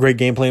 great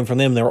game plan from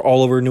them. They were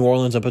all over New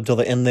Orleans up until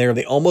the end there.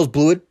 They almost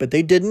blew it, but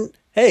they didn't.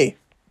 Hey,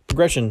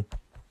 progression.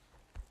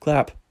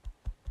 Clap.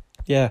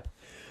 Yeah.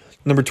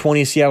 Number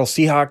 20, Seattle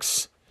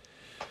Seahawks.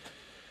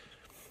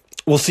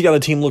 We'll see how the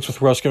team looks with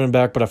Russ coming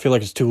back, but I feel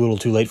like it's too little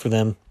too late for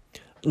them.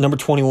 Number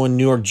 21,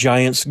 New York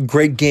Giants.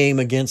 Great game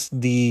against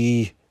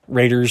the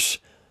Raiders.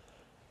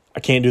 I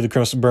can't do the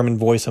Chris Berman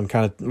voice.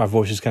 My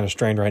voice is kind of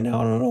strained right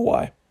now. I don't know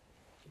why.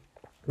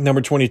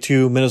 Number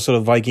 22, Minnesota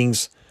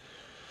Vikings.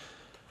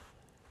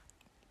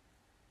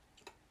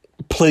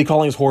 Play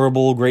calling is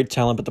horrible. Great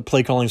talent, but the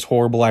play calling is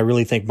horrible. I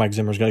really think Mike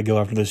Zimmer's got to go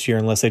after this year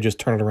unless they just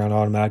turn it around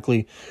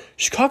automatically.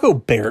 Chicago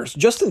Bears.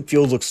 Justin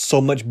Fields looks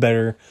so much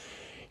better.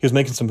 He was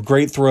making some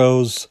great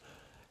throws,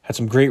 had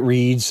some great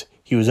reads.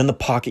 He was in the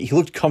pocket. He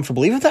looked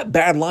comfortable. Even with that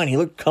bad line, he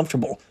looked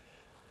comfortable.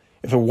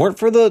 If it weren't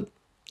for the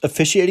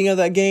officiating of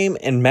that game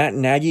and Matt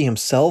Nagy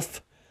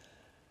himself,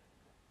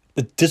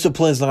 the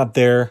discipline is not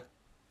there,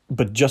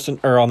 but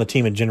on the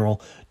team in general.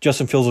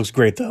 Justin Fields looks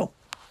great, though.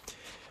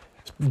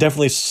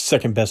 Definitely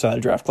second best out of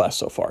the draft class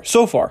so far.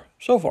 So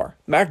far.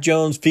 Mac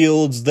Jones,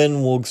 Fields,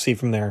 then we'll see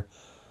from there.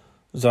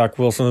 Zach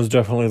Wilson is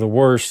definitely the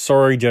worst.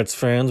 Sorry, Jets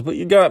fans, but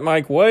you got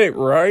Mike White,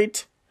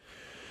 right?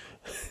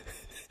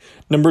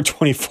 Number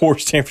 24,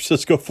 San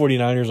Francisco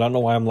 49ers. I don't know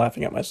why I'm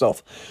laughing at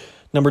myself.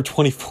 Number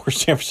 24,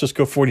 San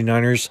Francisco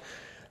 49ers.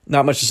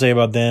 Not much to say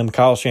about them.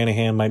 Kyle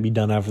Shanahan might be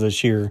done after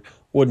this year.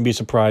 Wouldn't be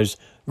surprised.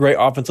 Great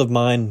offensive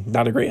mind,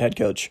 not a great head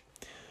coach.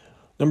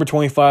 Number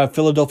 25,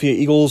 Philadelphia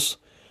Eagles.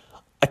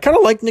 I kind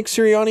of like Nick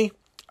Sirianni.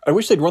 I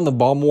wish they'd run the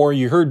ball more.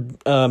 You heard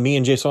me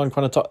and Jay Swan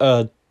kind of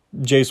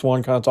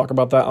talk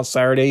about that on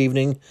Saturday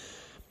evening.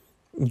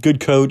 Good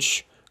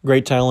coach,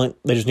 great talent.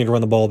 They just need to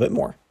run the ball a bit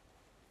more.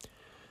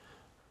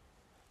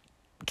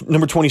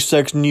 Number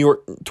 26, New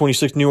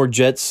York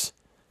Jets.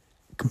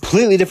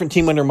 Completely different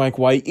team under Mike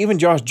White. Even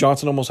Josh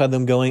Johnson almost had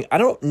them going. I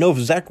don't know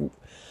if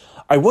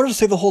I wanted to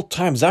say the whole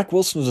time Zach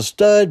Wilson was a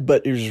stud,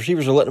 but his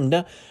receivers are letting him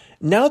down.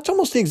 Now it's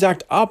almost the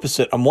exact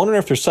opposite. I'm wondering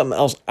if there's something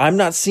else I'm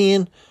not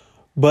seeing,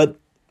 but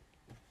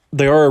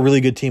they are a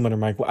really good team under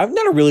Mike White.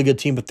 Not a really good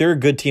team, but they're a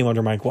good team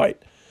under Mike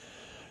White.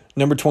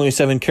 Number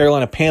 27,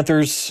 Carolina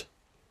Panthers.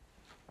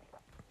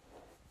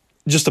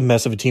 Just a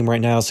mess of a team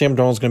right now. Sam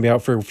Darnold's going to be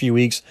out for a few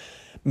weeks.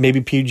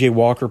 Maybe P.J.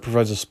 Walker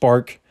provides a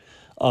spark.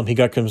 He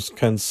got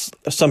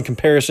some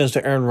comparisons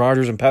to Aaron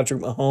Rodgers and Patrick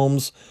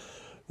Mahomes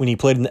when he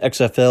played in the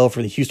XFL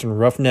for the Houston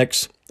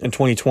Roughnecks in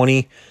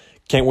 2020.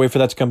 Can't wait for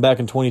that to come back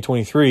in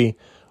 2023.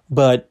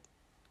 But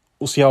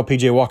we'll see how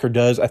P.J. Walker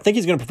does. I think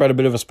he's going to provide a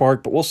bit of a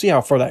spark, but we'll see how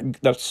far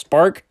that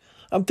spark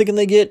I'm thinking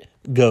they get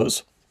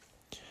goes.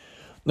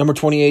 Number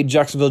 28,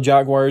 Jacksonville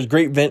Jaguars.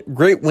 Great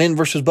win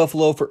versus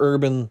Buffalo for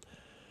Urban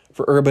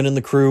and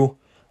the crew.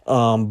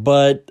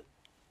 But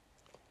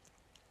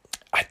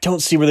I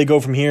don't see where they go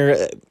from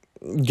here.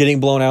 Getting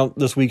blown out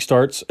this week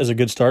starts as a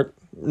good start.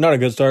 Not a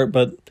good start,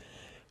 but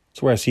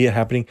that's where I see it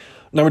happening.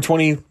 Number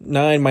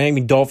 29,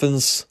 Miami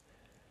Dolphins.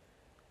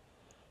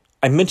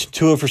 I mentioned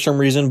Tua for some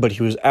reason, but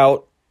he was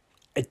out.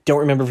 I don't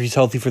remember if he's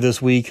healthy for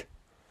this week.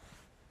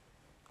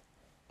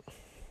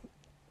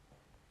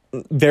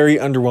 Very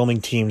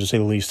underwhelming team, to say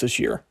the least, this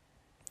year.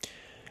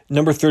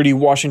 Number 30,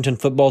 Washington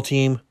football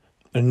team.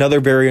 Another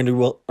very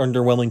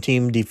underwhelming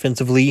team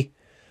defensively.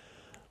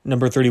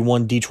 Number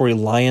 31, Detroit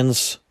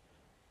Lions.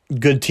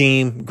 Good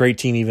team. Great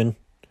team even.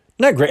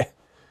 Not great.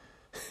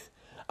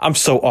 I'm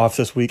so off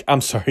this week.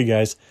 I'm sorry,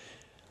 guys.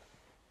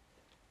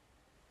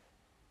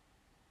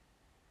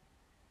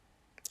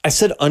 I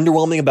said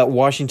underwhelming about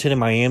Washington and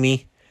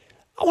Miami.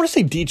 I want to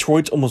say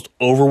Detroit's almost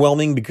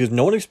overwhelming because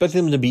no one expected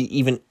them to be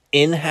even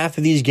in half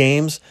of these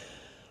games.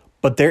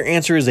 But their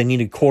answer is they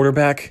need a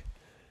quarterback.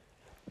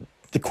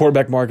 The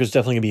quarterback market is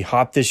definitely going to be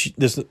hot this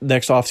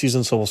next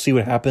offseason, so we'll see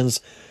what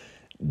happens.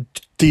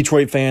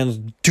 Detroit fans,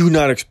 do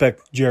not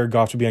expect Jared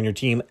Goff to be on your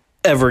team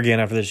ever again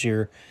after this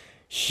year.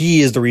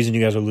 He is the reason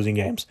you guys are losing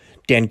games.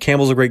 Dan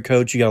Campbell's a great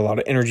coach. You got a lot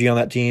of energy on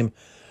that team.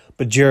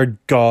 But Jared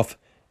Goff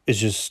is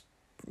just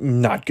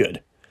not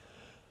good.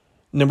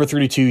 Number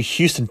 32,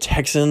 Houston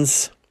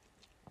Texans.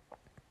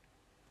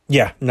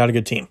 Yeah, not a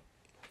good team.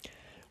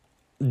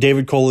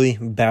 David Coley,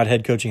 bad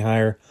head coaching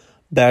hire,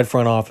 bad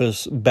front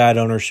office, bad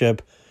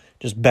ownership,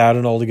 just bad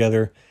and all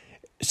together.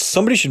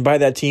 Somebody should buy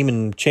that team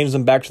and change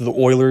them back to the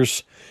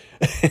Oilers.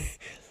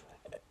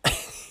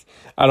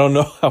 I don't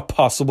know how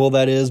possible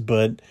that is,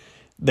 but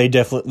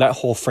that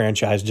whole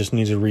franchise just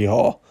needs a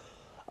rehaul.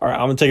 All right,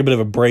 I'm going to take a bit of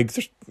a break.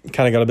 There's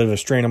kind of got a bit of a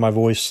strain on my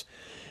voice,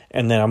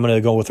 and then I'm going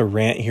to go with a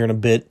rant here in a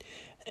bit.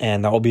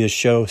 And that will be a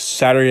show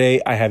Saturday.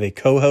 I have a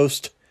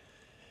co-host.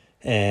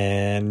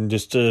 And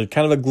just kind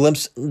of a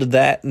glimpse into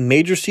that.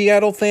 Major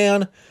Seattle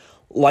fan.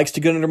 Likes to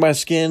get under my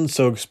skin.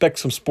 So expect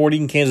some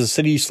sporting Kansas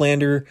City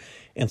slander.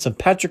 And some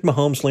Patrick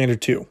Mahomes slander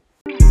too.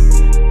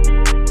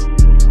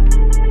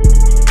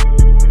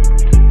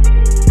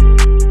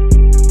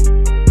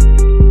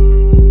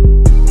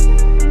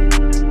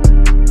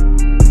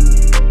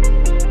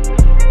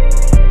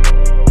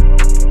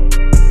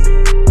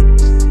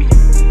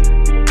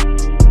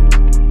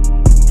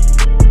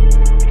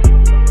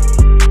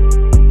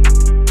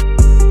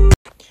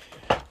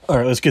 All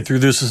right, let's get through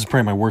this. This is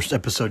probably my worst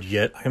episode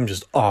yet. I'm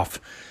just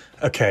off.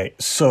 Okay,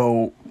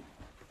 so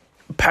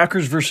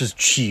Packers versus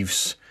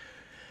Chiefs.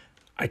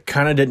 I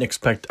kind of didn't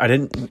expect. I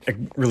didn't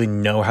really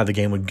know how the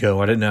game would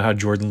go. I didn't know how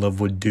Jordan Love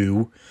would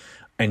do.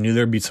 I knew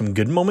there'd be some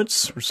good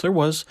moments, which there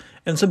was,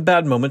 and some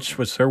bad moments,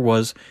 which there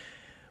was.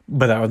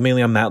 But that was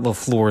mainly on Matt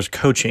LaFleur's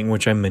coaching,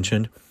 which I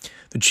mentioned.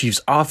 The Chiefs'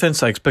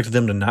 offense, I expected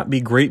them to not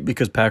be great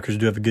because Packers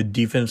do have a good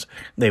defense.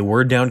 They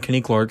were down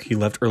Kenny Clark. He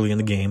left early in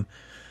the game.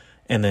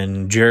 And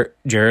then Jared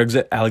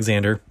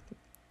Alexander.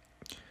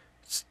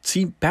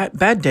 See,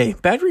 bad day.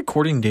 Bad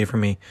recording day for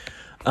me.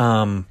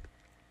 But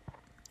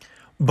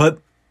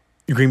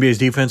Green Bay's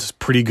defense is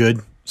pretty good,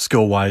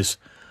 skill-wise.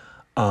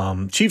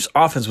 Chiefs'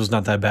 offense was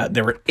not that bad.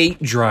 There were 8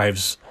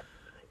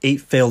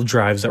 failed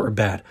drives that were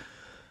bad.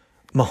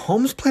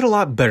 Mahomes played a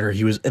lot better.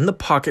 He was in the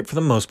pocket for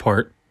the most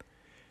part.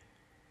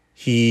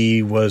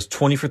 He was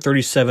 20 for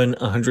 37,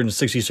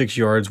 166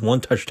 yards,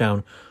 1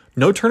 touchdown.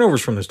 No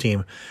turnovers from this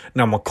team.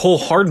 Now, McCole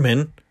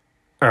Hardman,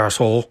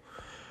 asshole,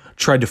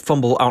 tried to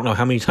fumble I don't know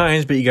how many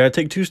times, but you got to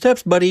take 2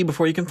 steps, buddy,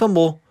 before you can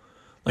fumble.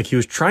 Like he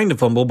was trying to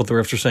fumble, but the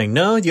refs are saying,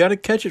 no, you got to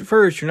catch it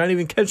first. You're not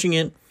even catching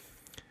it.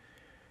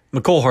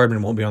 McCole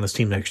Hardman won't be on this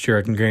team next year.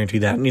 I can guarantee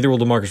that. Neither will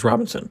Demarcus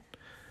Robinson.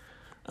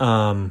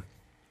 But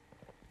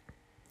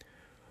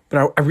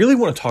I really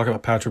want to talk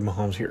about Patrick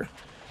Mahomes here.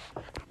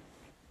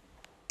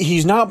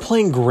 He's not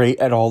playing great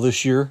at all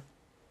this year.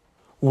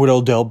 Would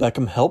Odell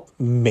Beckham help?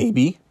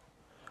 Maybe.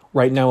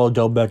 Right now,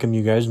 Odell Beckham,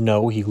 you guys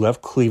know, he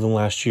left Cleveland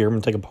last year. I'm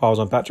going to take a pause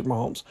on Patrick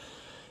Mahomes.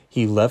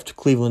 He left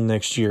Cleveland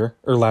last year.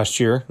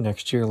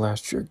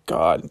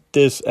 God,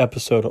 this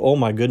episode, oh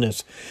my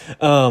goodness.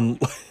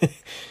 Left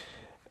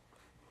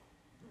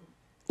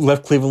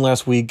Cleveland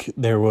last week.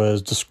 There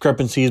was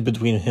discrepancies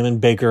between him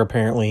and Baker,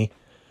 apparently.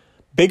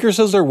 Baker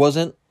says there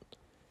wasn't.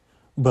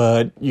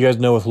 But you guys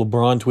know with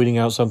LeBron tweeting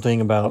out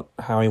something about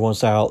how he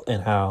wants out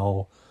and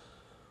how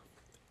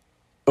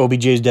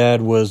OBJ's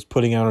dad was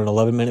putting out an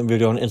 11-minute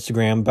video on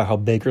Instagram about how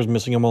Baker's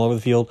missing him all over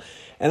the field.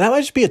 And that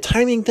might just be a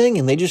timing thing,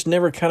 and they just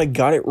never kind of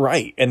got it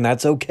right. And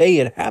that's okay.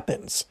 It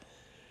happens.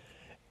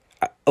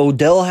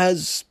 Odell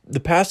has the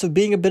past of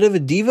being a bit of a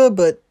diva,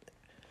 but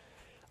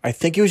I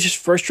think he was just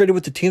frustrated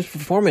with the team's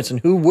performance, and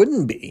who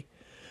wouldn't be?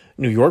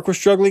 New York was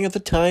struggling at the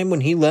time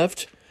when he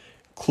left.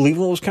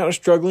 Cleveland was kind of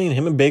struggling, and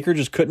him and Baker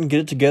just couldn't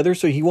get it together,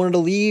 so he wanted to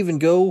leave and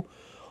go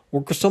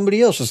work with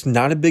somebody else. It's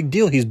not a big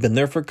deal. He's been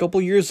there for a couple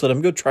years. Let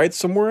him go try it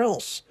somewhere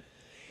else.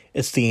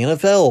 It's the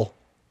NFL.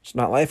 It's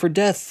not life or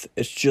death.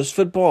 It's just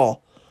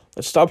football.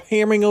 Let's stop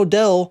hammering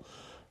Odell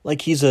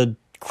like he's a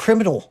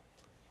criminal.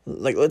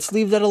 Like, let's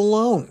leave that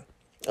alone.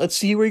 Let's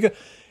see where you go.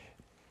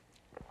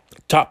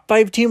 Top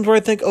 5 teams where I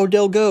think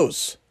Odell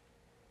goes.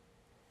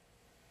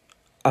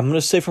 I'm going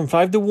to say from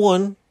 5 to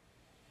 1,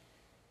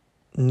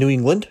 New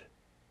England.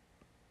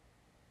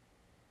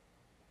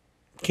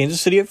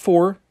 Kansas City at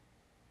 4.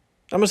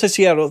 I'm going to say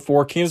Seattle at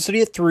 4. Kansas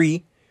City at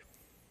 3.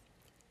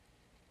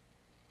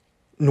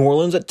 New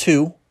Orleans at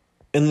 2.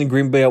 And then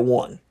Green Bay at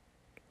 1.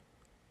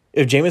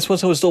 If Jameis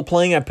Winston was still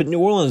playing, I'd put New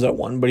Orleans at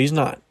 1, but he's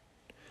not.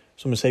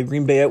 So I'm going to say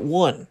Green Bay at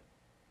 1.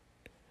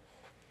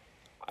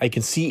 I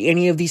can see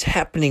any of these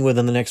happening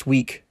within the next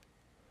week.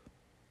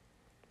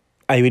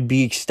 I would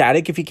be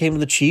ecstatic if he came to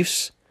the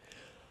Chiefs.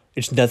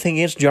 It's nothing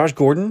against Josh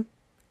Gordon,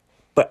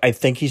 but I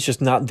think he's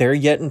just not there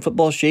yet in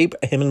football shape.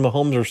 Him and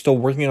Mahomes are still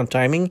working on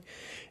timing.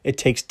 It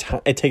takes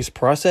time. It takes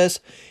process.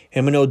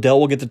 Him and Odell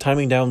will get the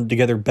timing down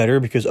together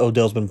better because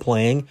Odell's been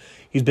playing.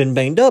 He's been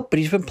banged up, but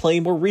he's been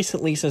playing more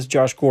recently since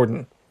Josh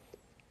Gordon.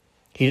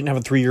 He didn't have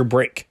a 3-year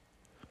break.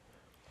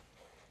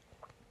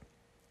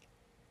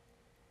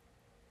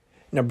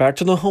 Now back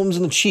to the Mahomes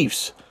and the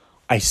Chiefs.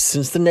 I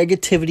sense the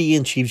negativity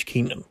in Chiefs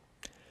Kingdom,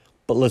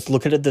 but let's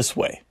look at it this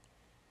way.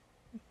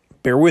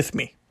 Bear with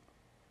me.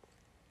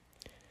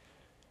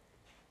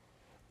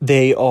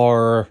 They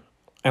are,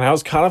 and I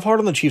was kind of hard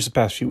on the Chiefs the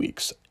past few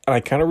weeks, and I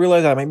kind of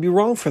realized I might be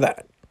wrong for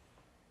that.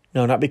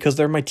 No, not because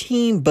they're my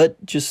team,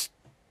 but just,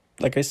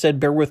 like I said,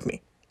 bear with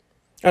me.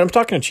 And I'm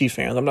talking to Chiefs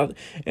fans, I'm not,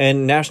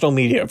 and national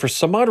media. For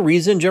some odd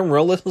reason, Jim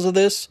Rowe listens to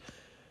this.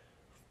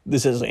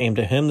 This is aimed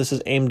at him. This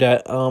is aimed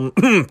at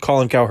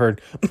Colin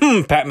Cowherd,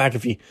 Pat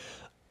McAfee.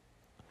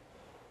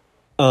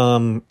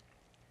 And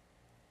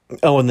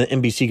the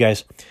NBC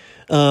guys.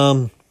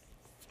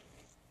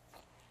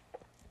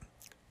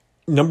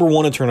 Number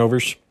 1 in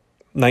turnovers,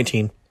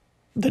 19.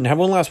 Didn't have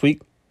one last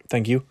week.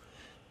 Thank you.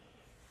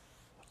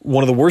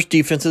 One of the worst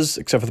defenses,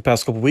 except for the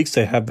past couple of weeks.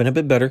 They have been a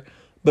bit better,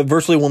 but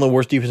virtually one of the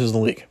worst defenses in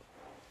the league.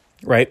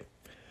 Right?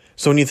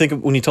 So when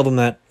you tell them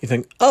that, you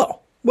think, oh,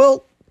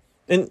 well,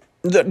 and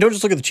don't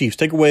just look at the Chiefs.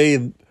 Take away,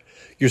 you're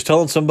just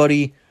telling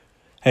somebody,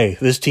 hey,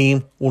 this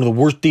team, one of the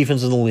worst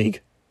defenses in the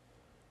league.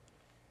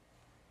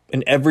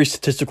 In every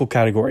statistical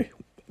category.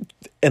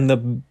 In the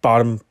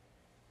bottom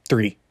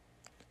 3.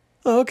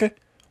 Oh, okay.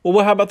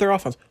 Well, how about their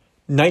offense?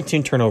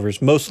 19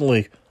 turnovers, most in the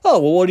league. Oh,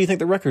 well, what do you think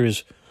the record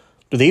is?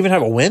 Do they even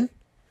have a win?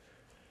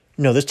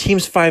 No, this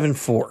team's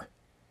 5-4.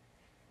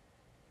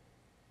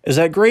 Is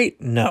that great?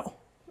 No.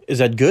 Is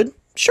that good?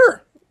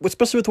 Sure.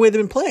 Especially with the way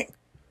they've been playing.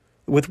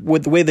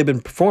 With the way they've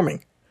been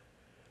performing.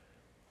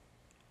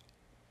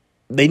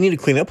 They need to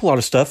clean up a lot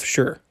of stuff,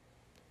 sure.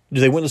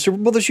 Do they win the Super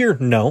Bowl this year?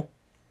 No.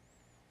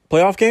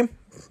 Playoff game?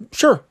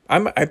 Sure.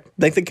 I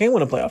think they can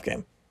win a playoff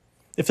game.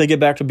 If they get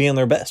back to being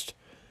their best.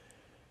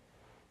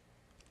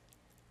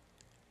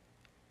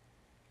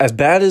 As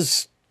bad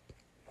as,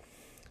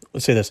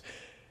 let's say this,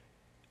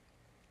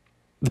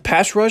 the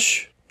pass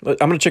rush, I'm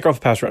going to check off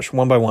the pass rush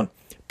one by one.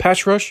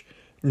 Pass rush,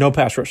 no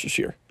pass rush this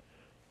year.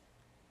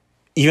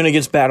 Even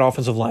against bad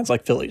offensive lines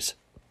like Phillies.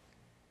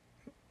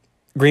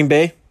 Green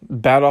Bay,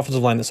 bad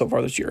offensive line so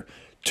far this year.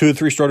 2 of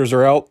 3 starters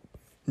are out.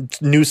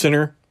 New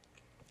center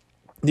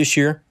this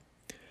year.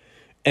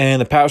 And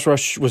the pass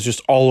rush was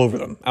just all over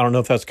them. I don't know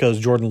if that's because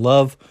Jordan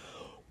Love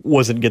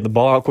wasn't getting the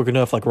ball out quick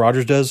enough like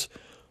Rodgers does,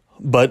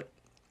 but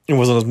it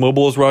wasn't as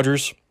mobile as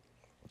Rodgers.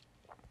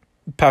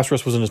 Pass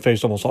rush was in his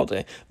face almost all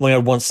day. Only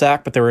had 1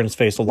 sack, but they were in his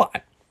face a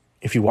lot,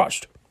 if you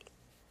watched.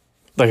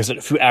 Like I said,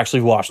 if you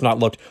actually watched, not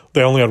looked,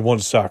 they only had 1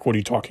 sack. What are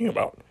you talking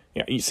about?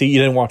 Yeah, you see, you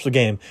didn't watch the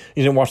game.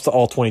 You didn't watch the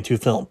all-22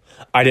 film.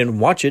 I didn't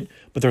watch it,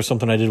 but there's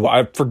something I did.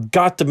 I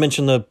forgot to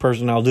mention the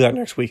person. I'll do that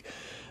next week.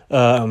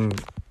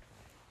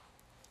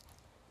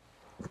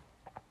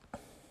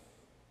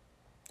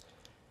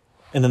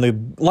 And then the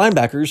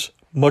linebackers,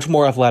 much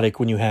more athletic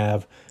when you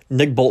have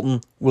Nick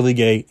Bolton, Willie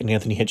Gay, and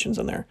Anthony Hitchens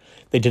in there.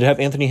 They did have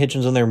Anthony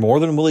Hitchens in there more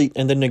than Willie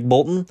and then Nick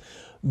Bolton,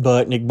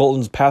 but Nick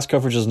Bolton's pass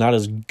coverage is not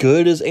as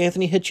good as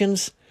Anthony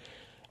Hitchens,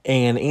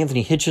 and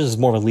Anthony Hitchens is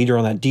more of a leader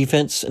on that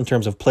defense in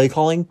terms of play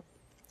calling.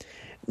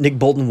 Nick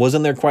Bolton was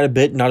in there quite a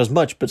bit, not as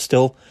much, but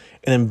still.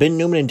 And then Ben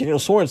Newman and Daniel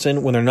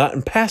Sorensen, when they're not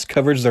in pass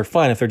coverage, they're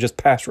fine if they're just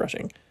pass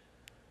rushing.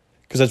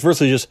 Because that's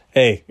virtually just,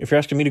 hey, if you're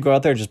asking me to go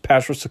out there and just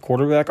pass rush the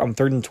quarterback on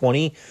 3rd and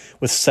 20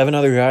 with 7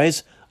 other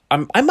guys,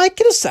 I might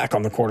get a sack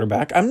on the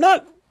quarterback. I'm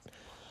not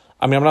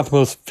the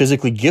most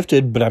physically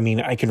gifted, but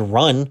I can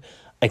run,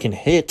 I can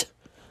hit,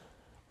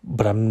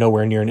 but I'm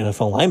nowhere near an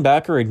NFL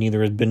linebacker, and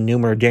neither has Ben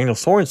Newman or Daniel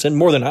Sorensen,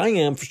 more than I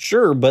am for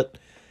sure, but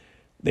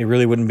they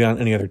really wouldn't be on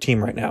any other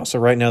team right now. So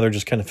right now they're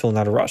just kind of filling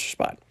out a roster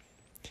spot.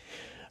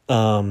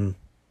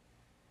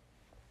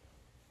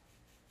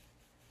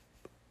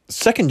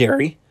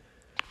 Secondary,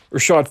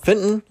 Rashad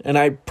Fenton, and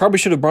I probably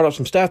should have brought up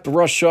some stats, but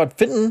Rashad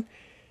Fenton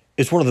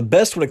is one of the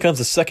best when it comes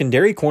to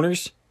secondary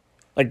corners,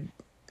 like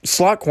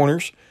slot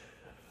corners.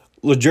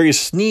 L'Jarius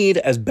Sneed,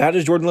 as bad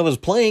as Jordan Love is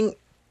playing,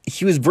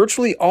 he was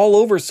virtually all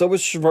over, so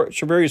was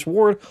Charvarius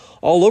Ward,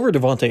 all over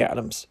Devontae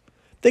Adams.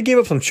 They gave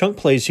up some chunk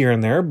plays here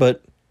and there,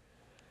 but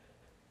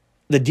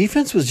the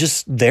defense was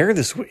just there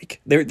this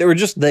week. They were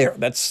just there.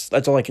 That's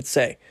all I could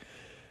say.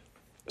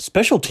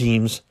 Special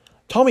teams,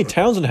 Tommy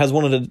Townsend has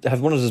one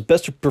of his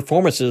best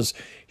performances.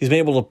 He's been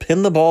able to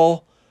pin the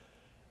ball,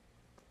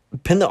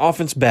 pin the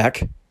offense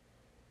back.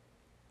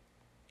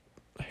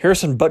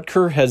 Harrison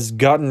Butker has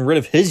gotten rid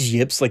of his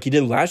yips like he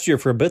did last year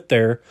for a bit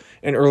there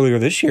and earlier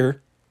this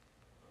year.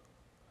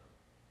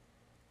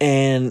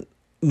 And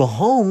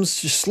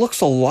Mahomes just looks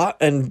a lot,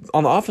 and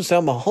on the offense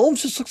now,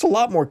 Mahomes just looks a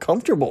lot more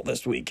comfortable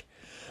this week.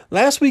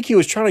 Last week he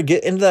was trying to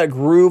get into that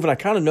groove, and I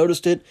kind of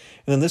noticed it.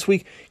 And then this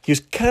week he was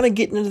kind of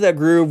getting into that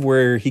groove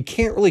where he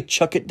can't really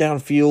chuck it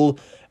downfield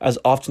as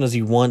often as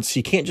he wants.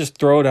 He can't just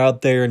throw it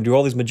out there and do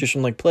all these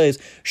magician-like plays.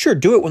 Sure,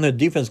 do it when the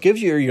defense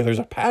gives you, there's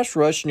a pass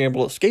rush and you're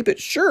able to escape it.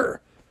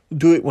 Sure,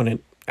 do it when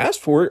it asks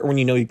for it or when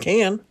you know you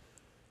can.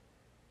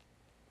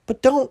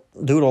 But don't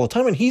do it all the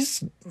time. And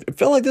it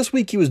felt like this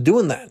week he was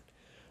doing that.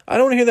 I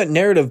don't want to hear that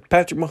narrative,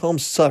 Patrick Mahomes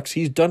sucks,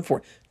 he's done for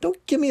it.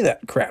 Don't give me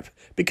that crap,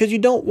 because you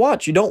don't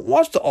watch. You don't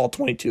watch the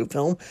All-22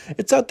 film.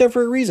 It's out there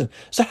for a reason.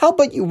 So how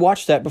about you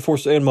watch that before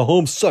saying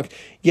Mahomes sucked?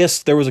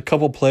 Yes, there was a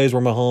couple plays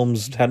where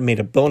Mahomes had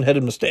made a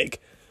boneheaded mistake.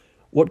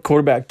 What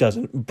quarterback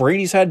doesn't?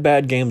 Brady's had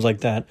bad games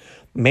like that.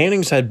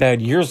 Manning's had bad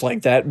years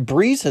like that.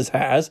 Brees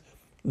has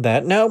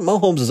that. Now,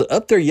 Mahomes isn't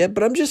up there yet,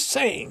 but I'm just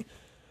saying.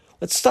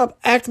 Let's stop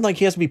acting like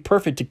he has to be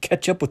perfect to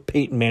catch up with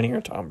Peyton Manning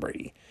or Tom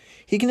Brady.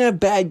 He can have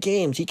bad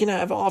games. He can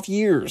have off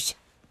years.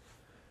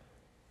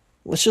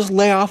 Let's just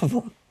lay off of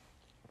him.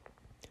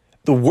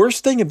 The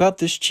worst thing about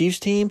this Chiefs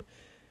team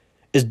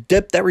is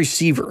depth at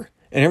receiver.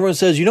 And everyone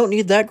says, you don't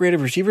need that great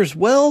of receivers.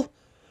 Well,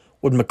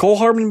 would McCole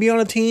Hardman be on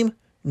a team?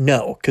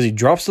 No, because he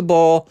drops the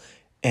ball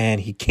and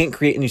he can't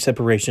create any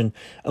separation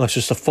unless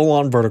it's just a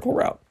full-on vertical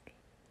route.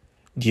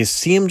 Do you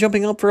see him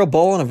jumping up for a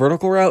ball on a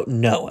vertical route?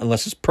 No,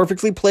 unless it's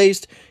perfectly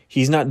placed,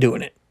 he's not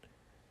doing it.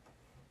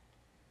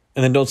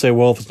 And then don't say,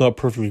 well, if it's not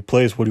perfectly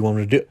placed, what do you want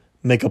me to do?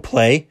 Make a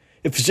play?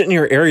 If it's in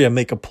your area,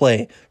 make a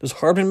play. Does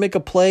Hardman make a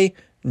play?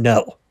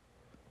 No.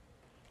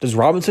 Does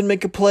Robinson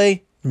make a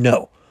play?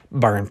 No.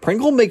 Byron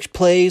Pringle makes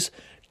plays.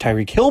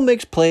 Tyreek Hill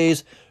makes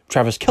plays.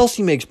 Travis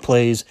Kelce makes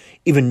plays.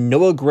 Even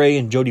Noah Gray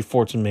and Jody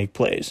Fortson make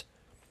plays.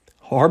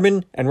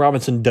 Hardman and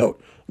Robinson don't.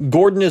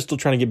 Gordon is still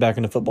trying to get back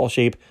into football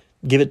shape.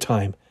 Give it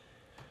time.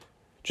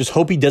 Just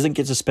hope he doesn't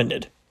get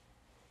suspended.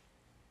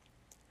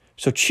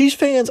 So Chiefs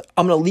fans,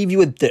 I'm going to leave you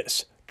with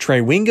this. Trey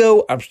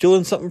Wingo, I'm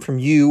stealing something from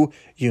you.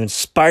 You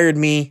inspired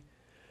me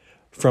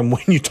from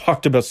when you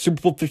talked about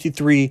Super Bowl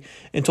 53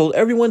 and told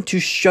everyone to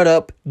shut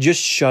up,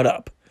 just shut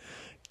up.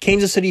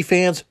 Kansas City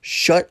fans,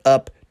 shut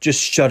up, just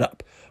shut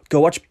up. Go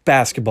watch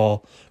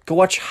basketball. Go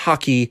watch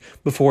hockey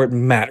before it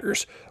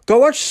matters. Go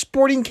watch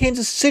Sporting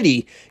Kansas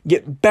City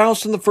get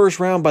bounced in the first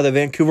round by the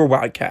Vancouver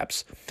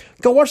Wildcats.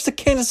 Go watch the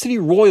Kansas City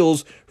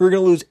Royals, who are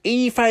going to lose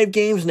 85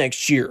 games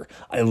next year.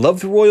 I love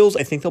the Royals.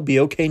 I think they'll be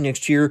okay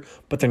next year,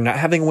 but they're not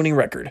having a winning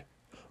record.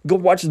 Go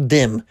watch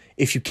them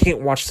if you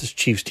can't watch this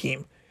Chiefs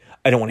team.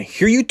 I don't want to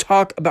hear you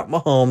talk about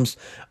Mahomes.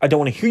 I don't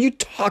want to hear you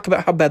talk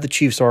about how bad the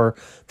Chiefs are.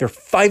 They're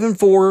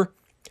 5-4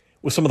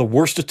 with some of the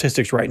worst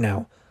statistics right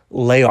now.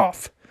 Lay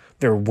off.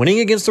 They're winning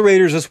against the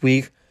Raiders this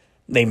week.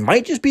 They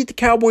might just beat the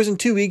Cowboys in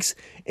 2 weeks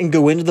and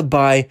go into the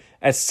bye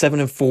at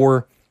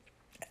 7-4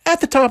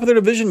 at the top of their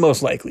division,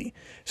 most likely.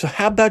 So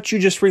how about you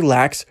just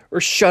relax or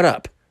shut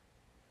up?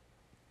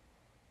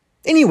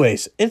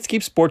 Anyways, it's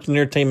Keep Sports and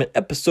Entertainment,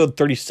 episode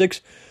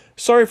 36.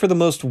 Sorry for the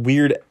most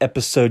weird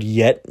episode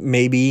yet,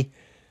 maybe.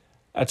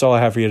 That's all I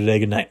have for you today.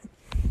 Good night.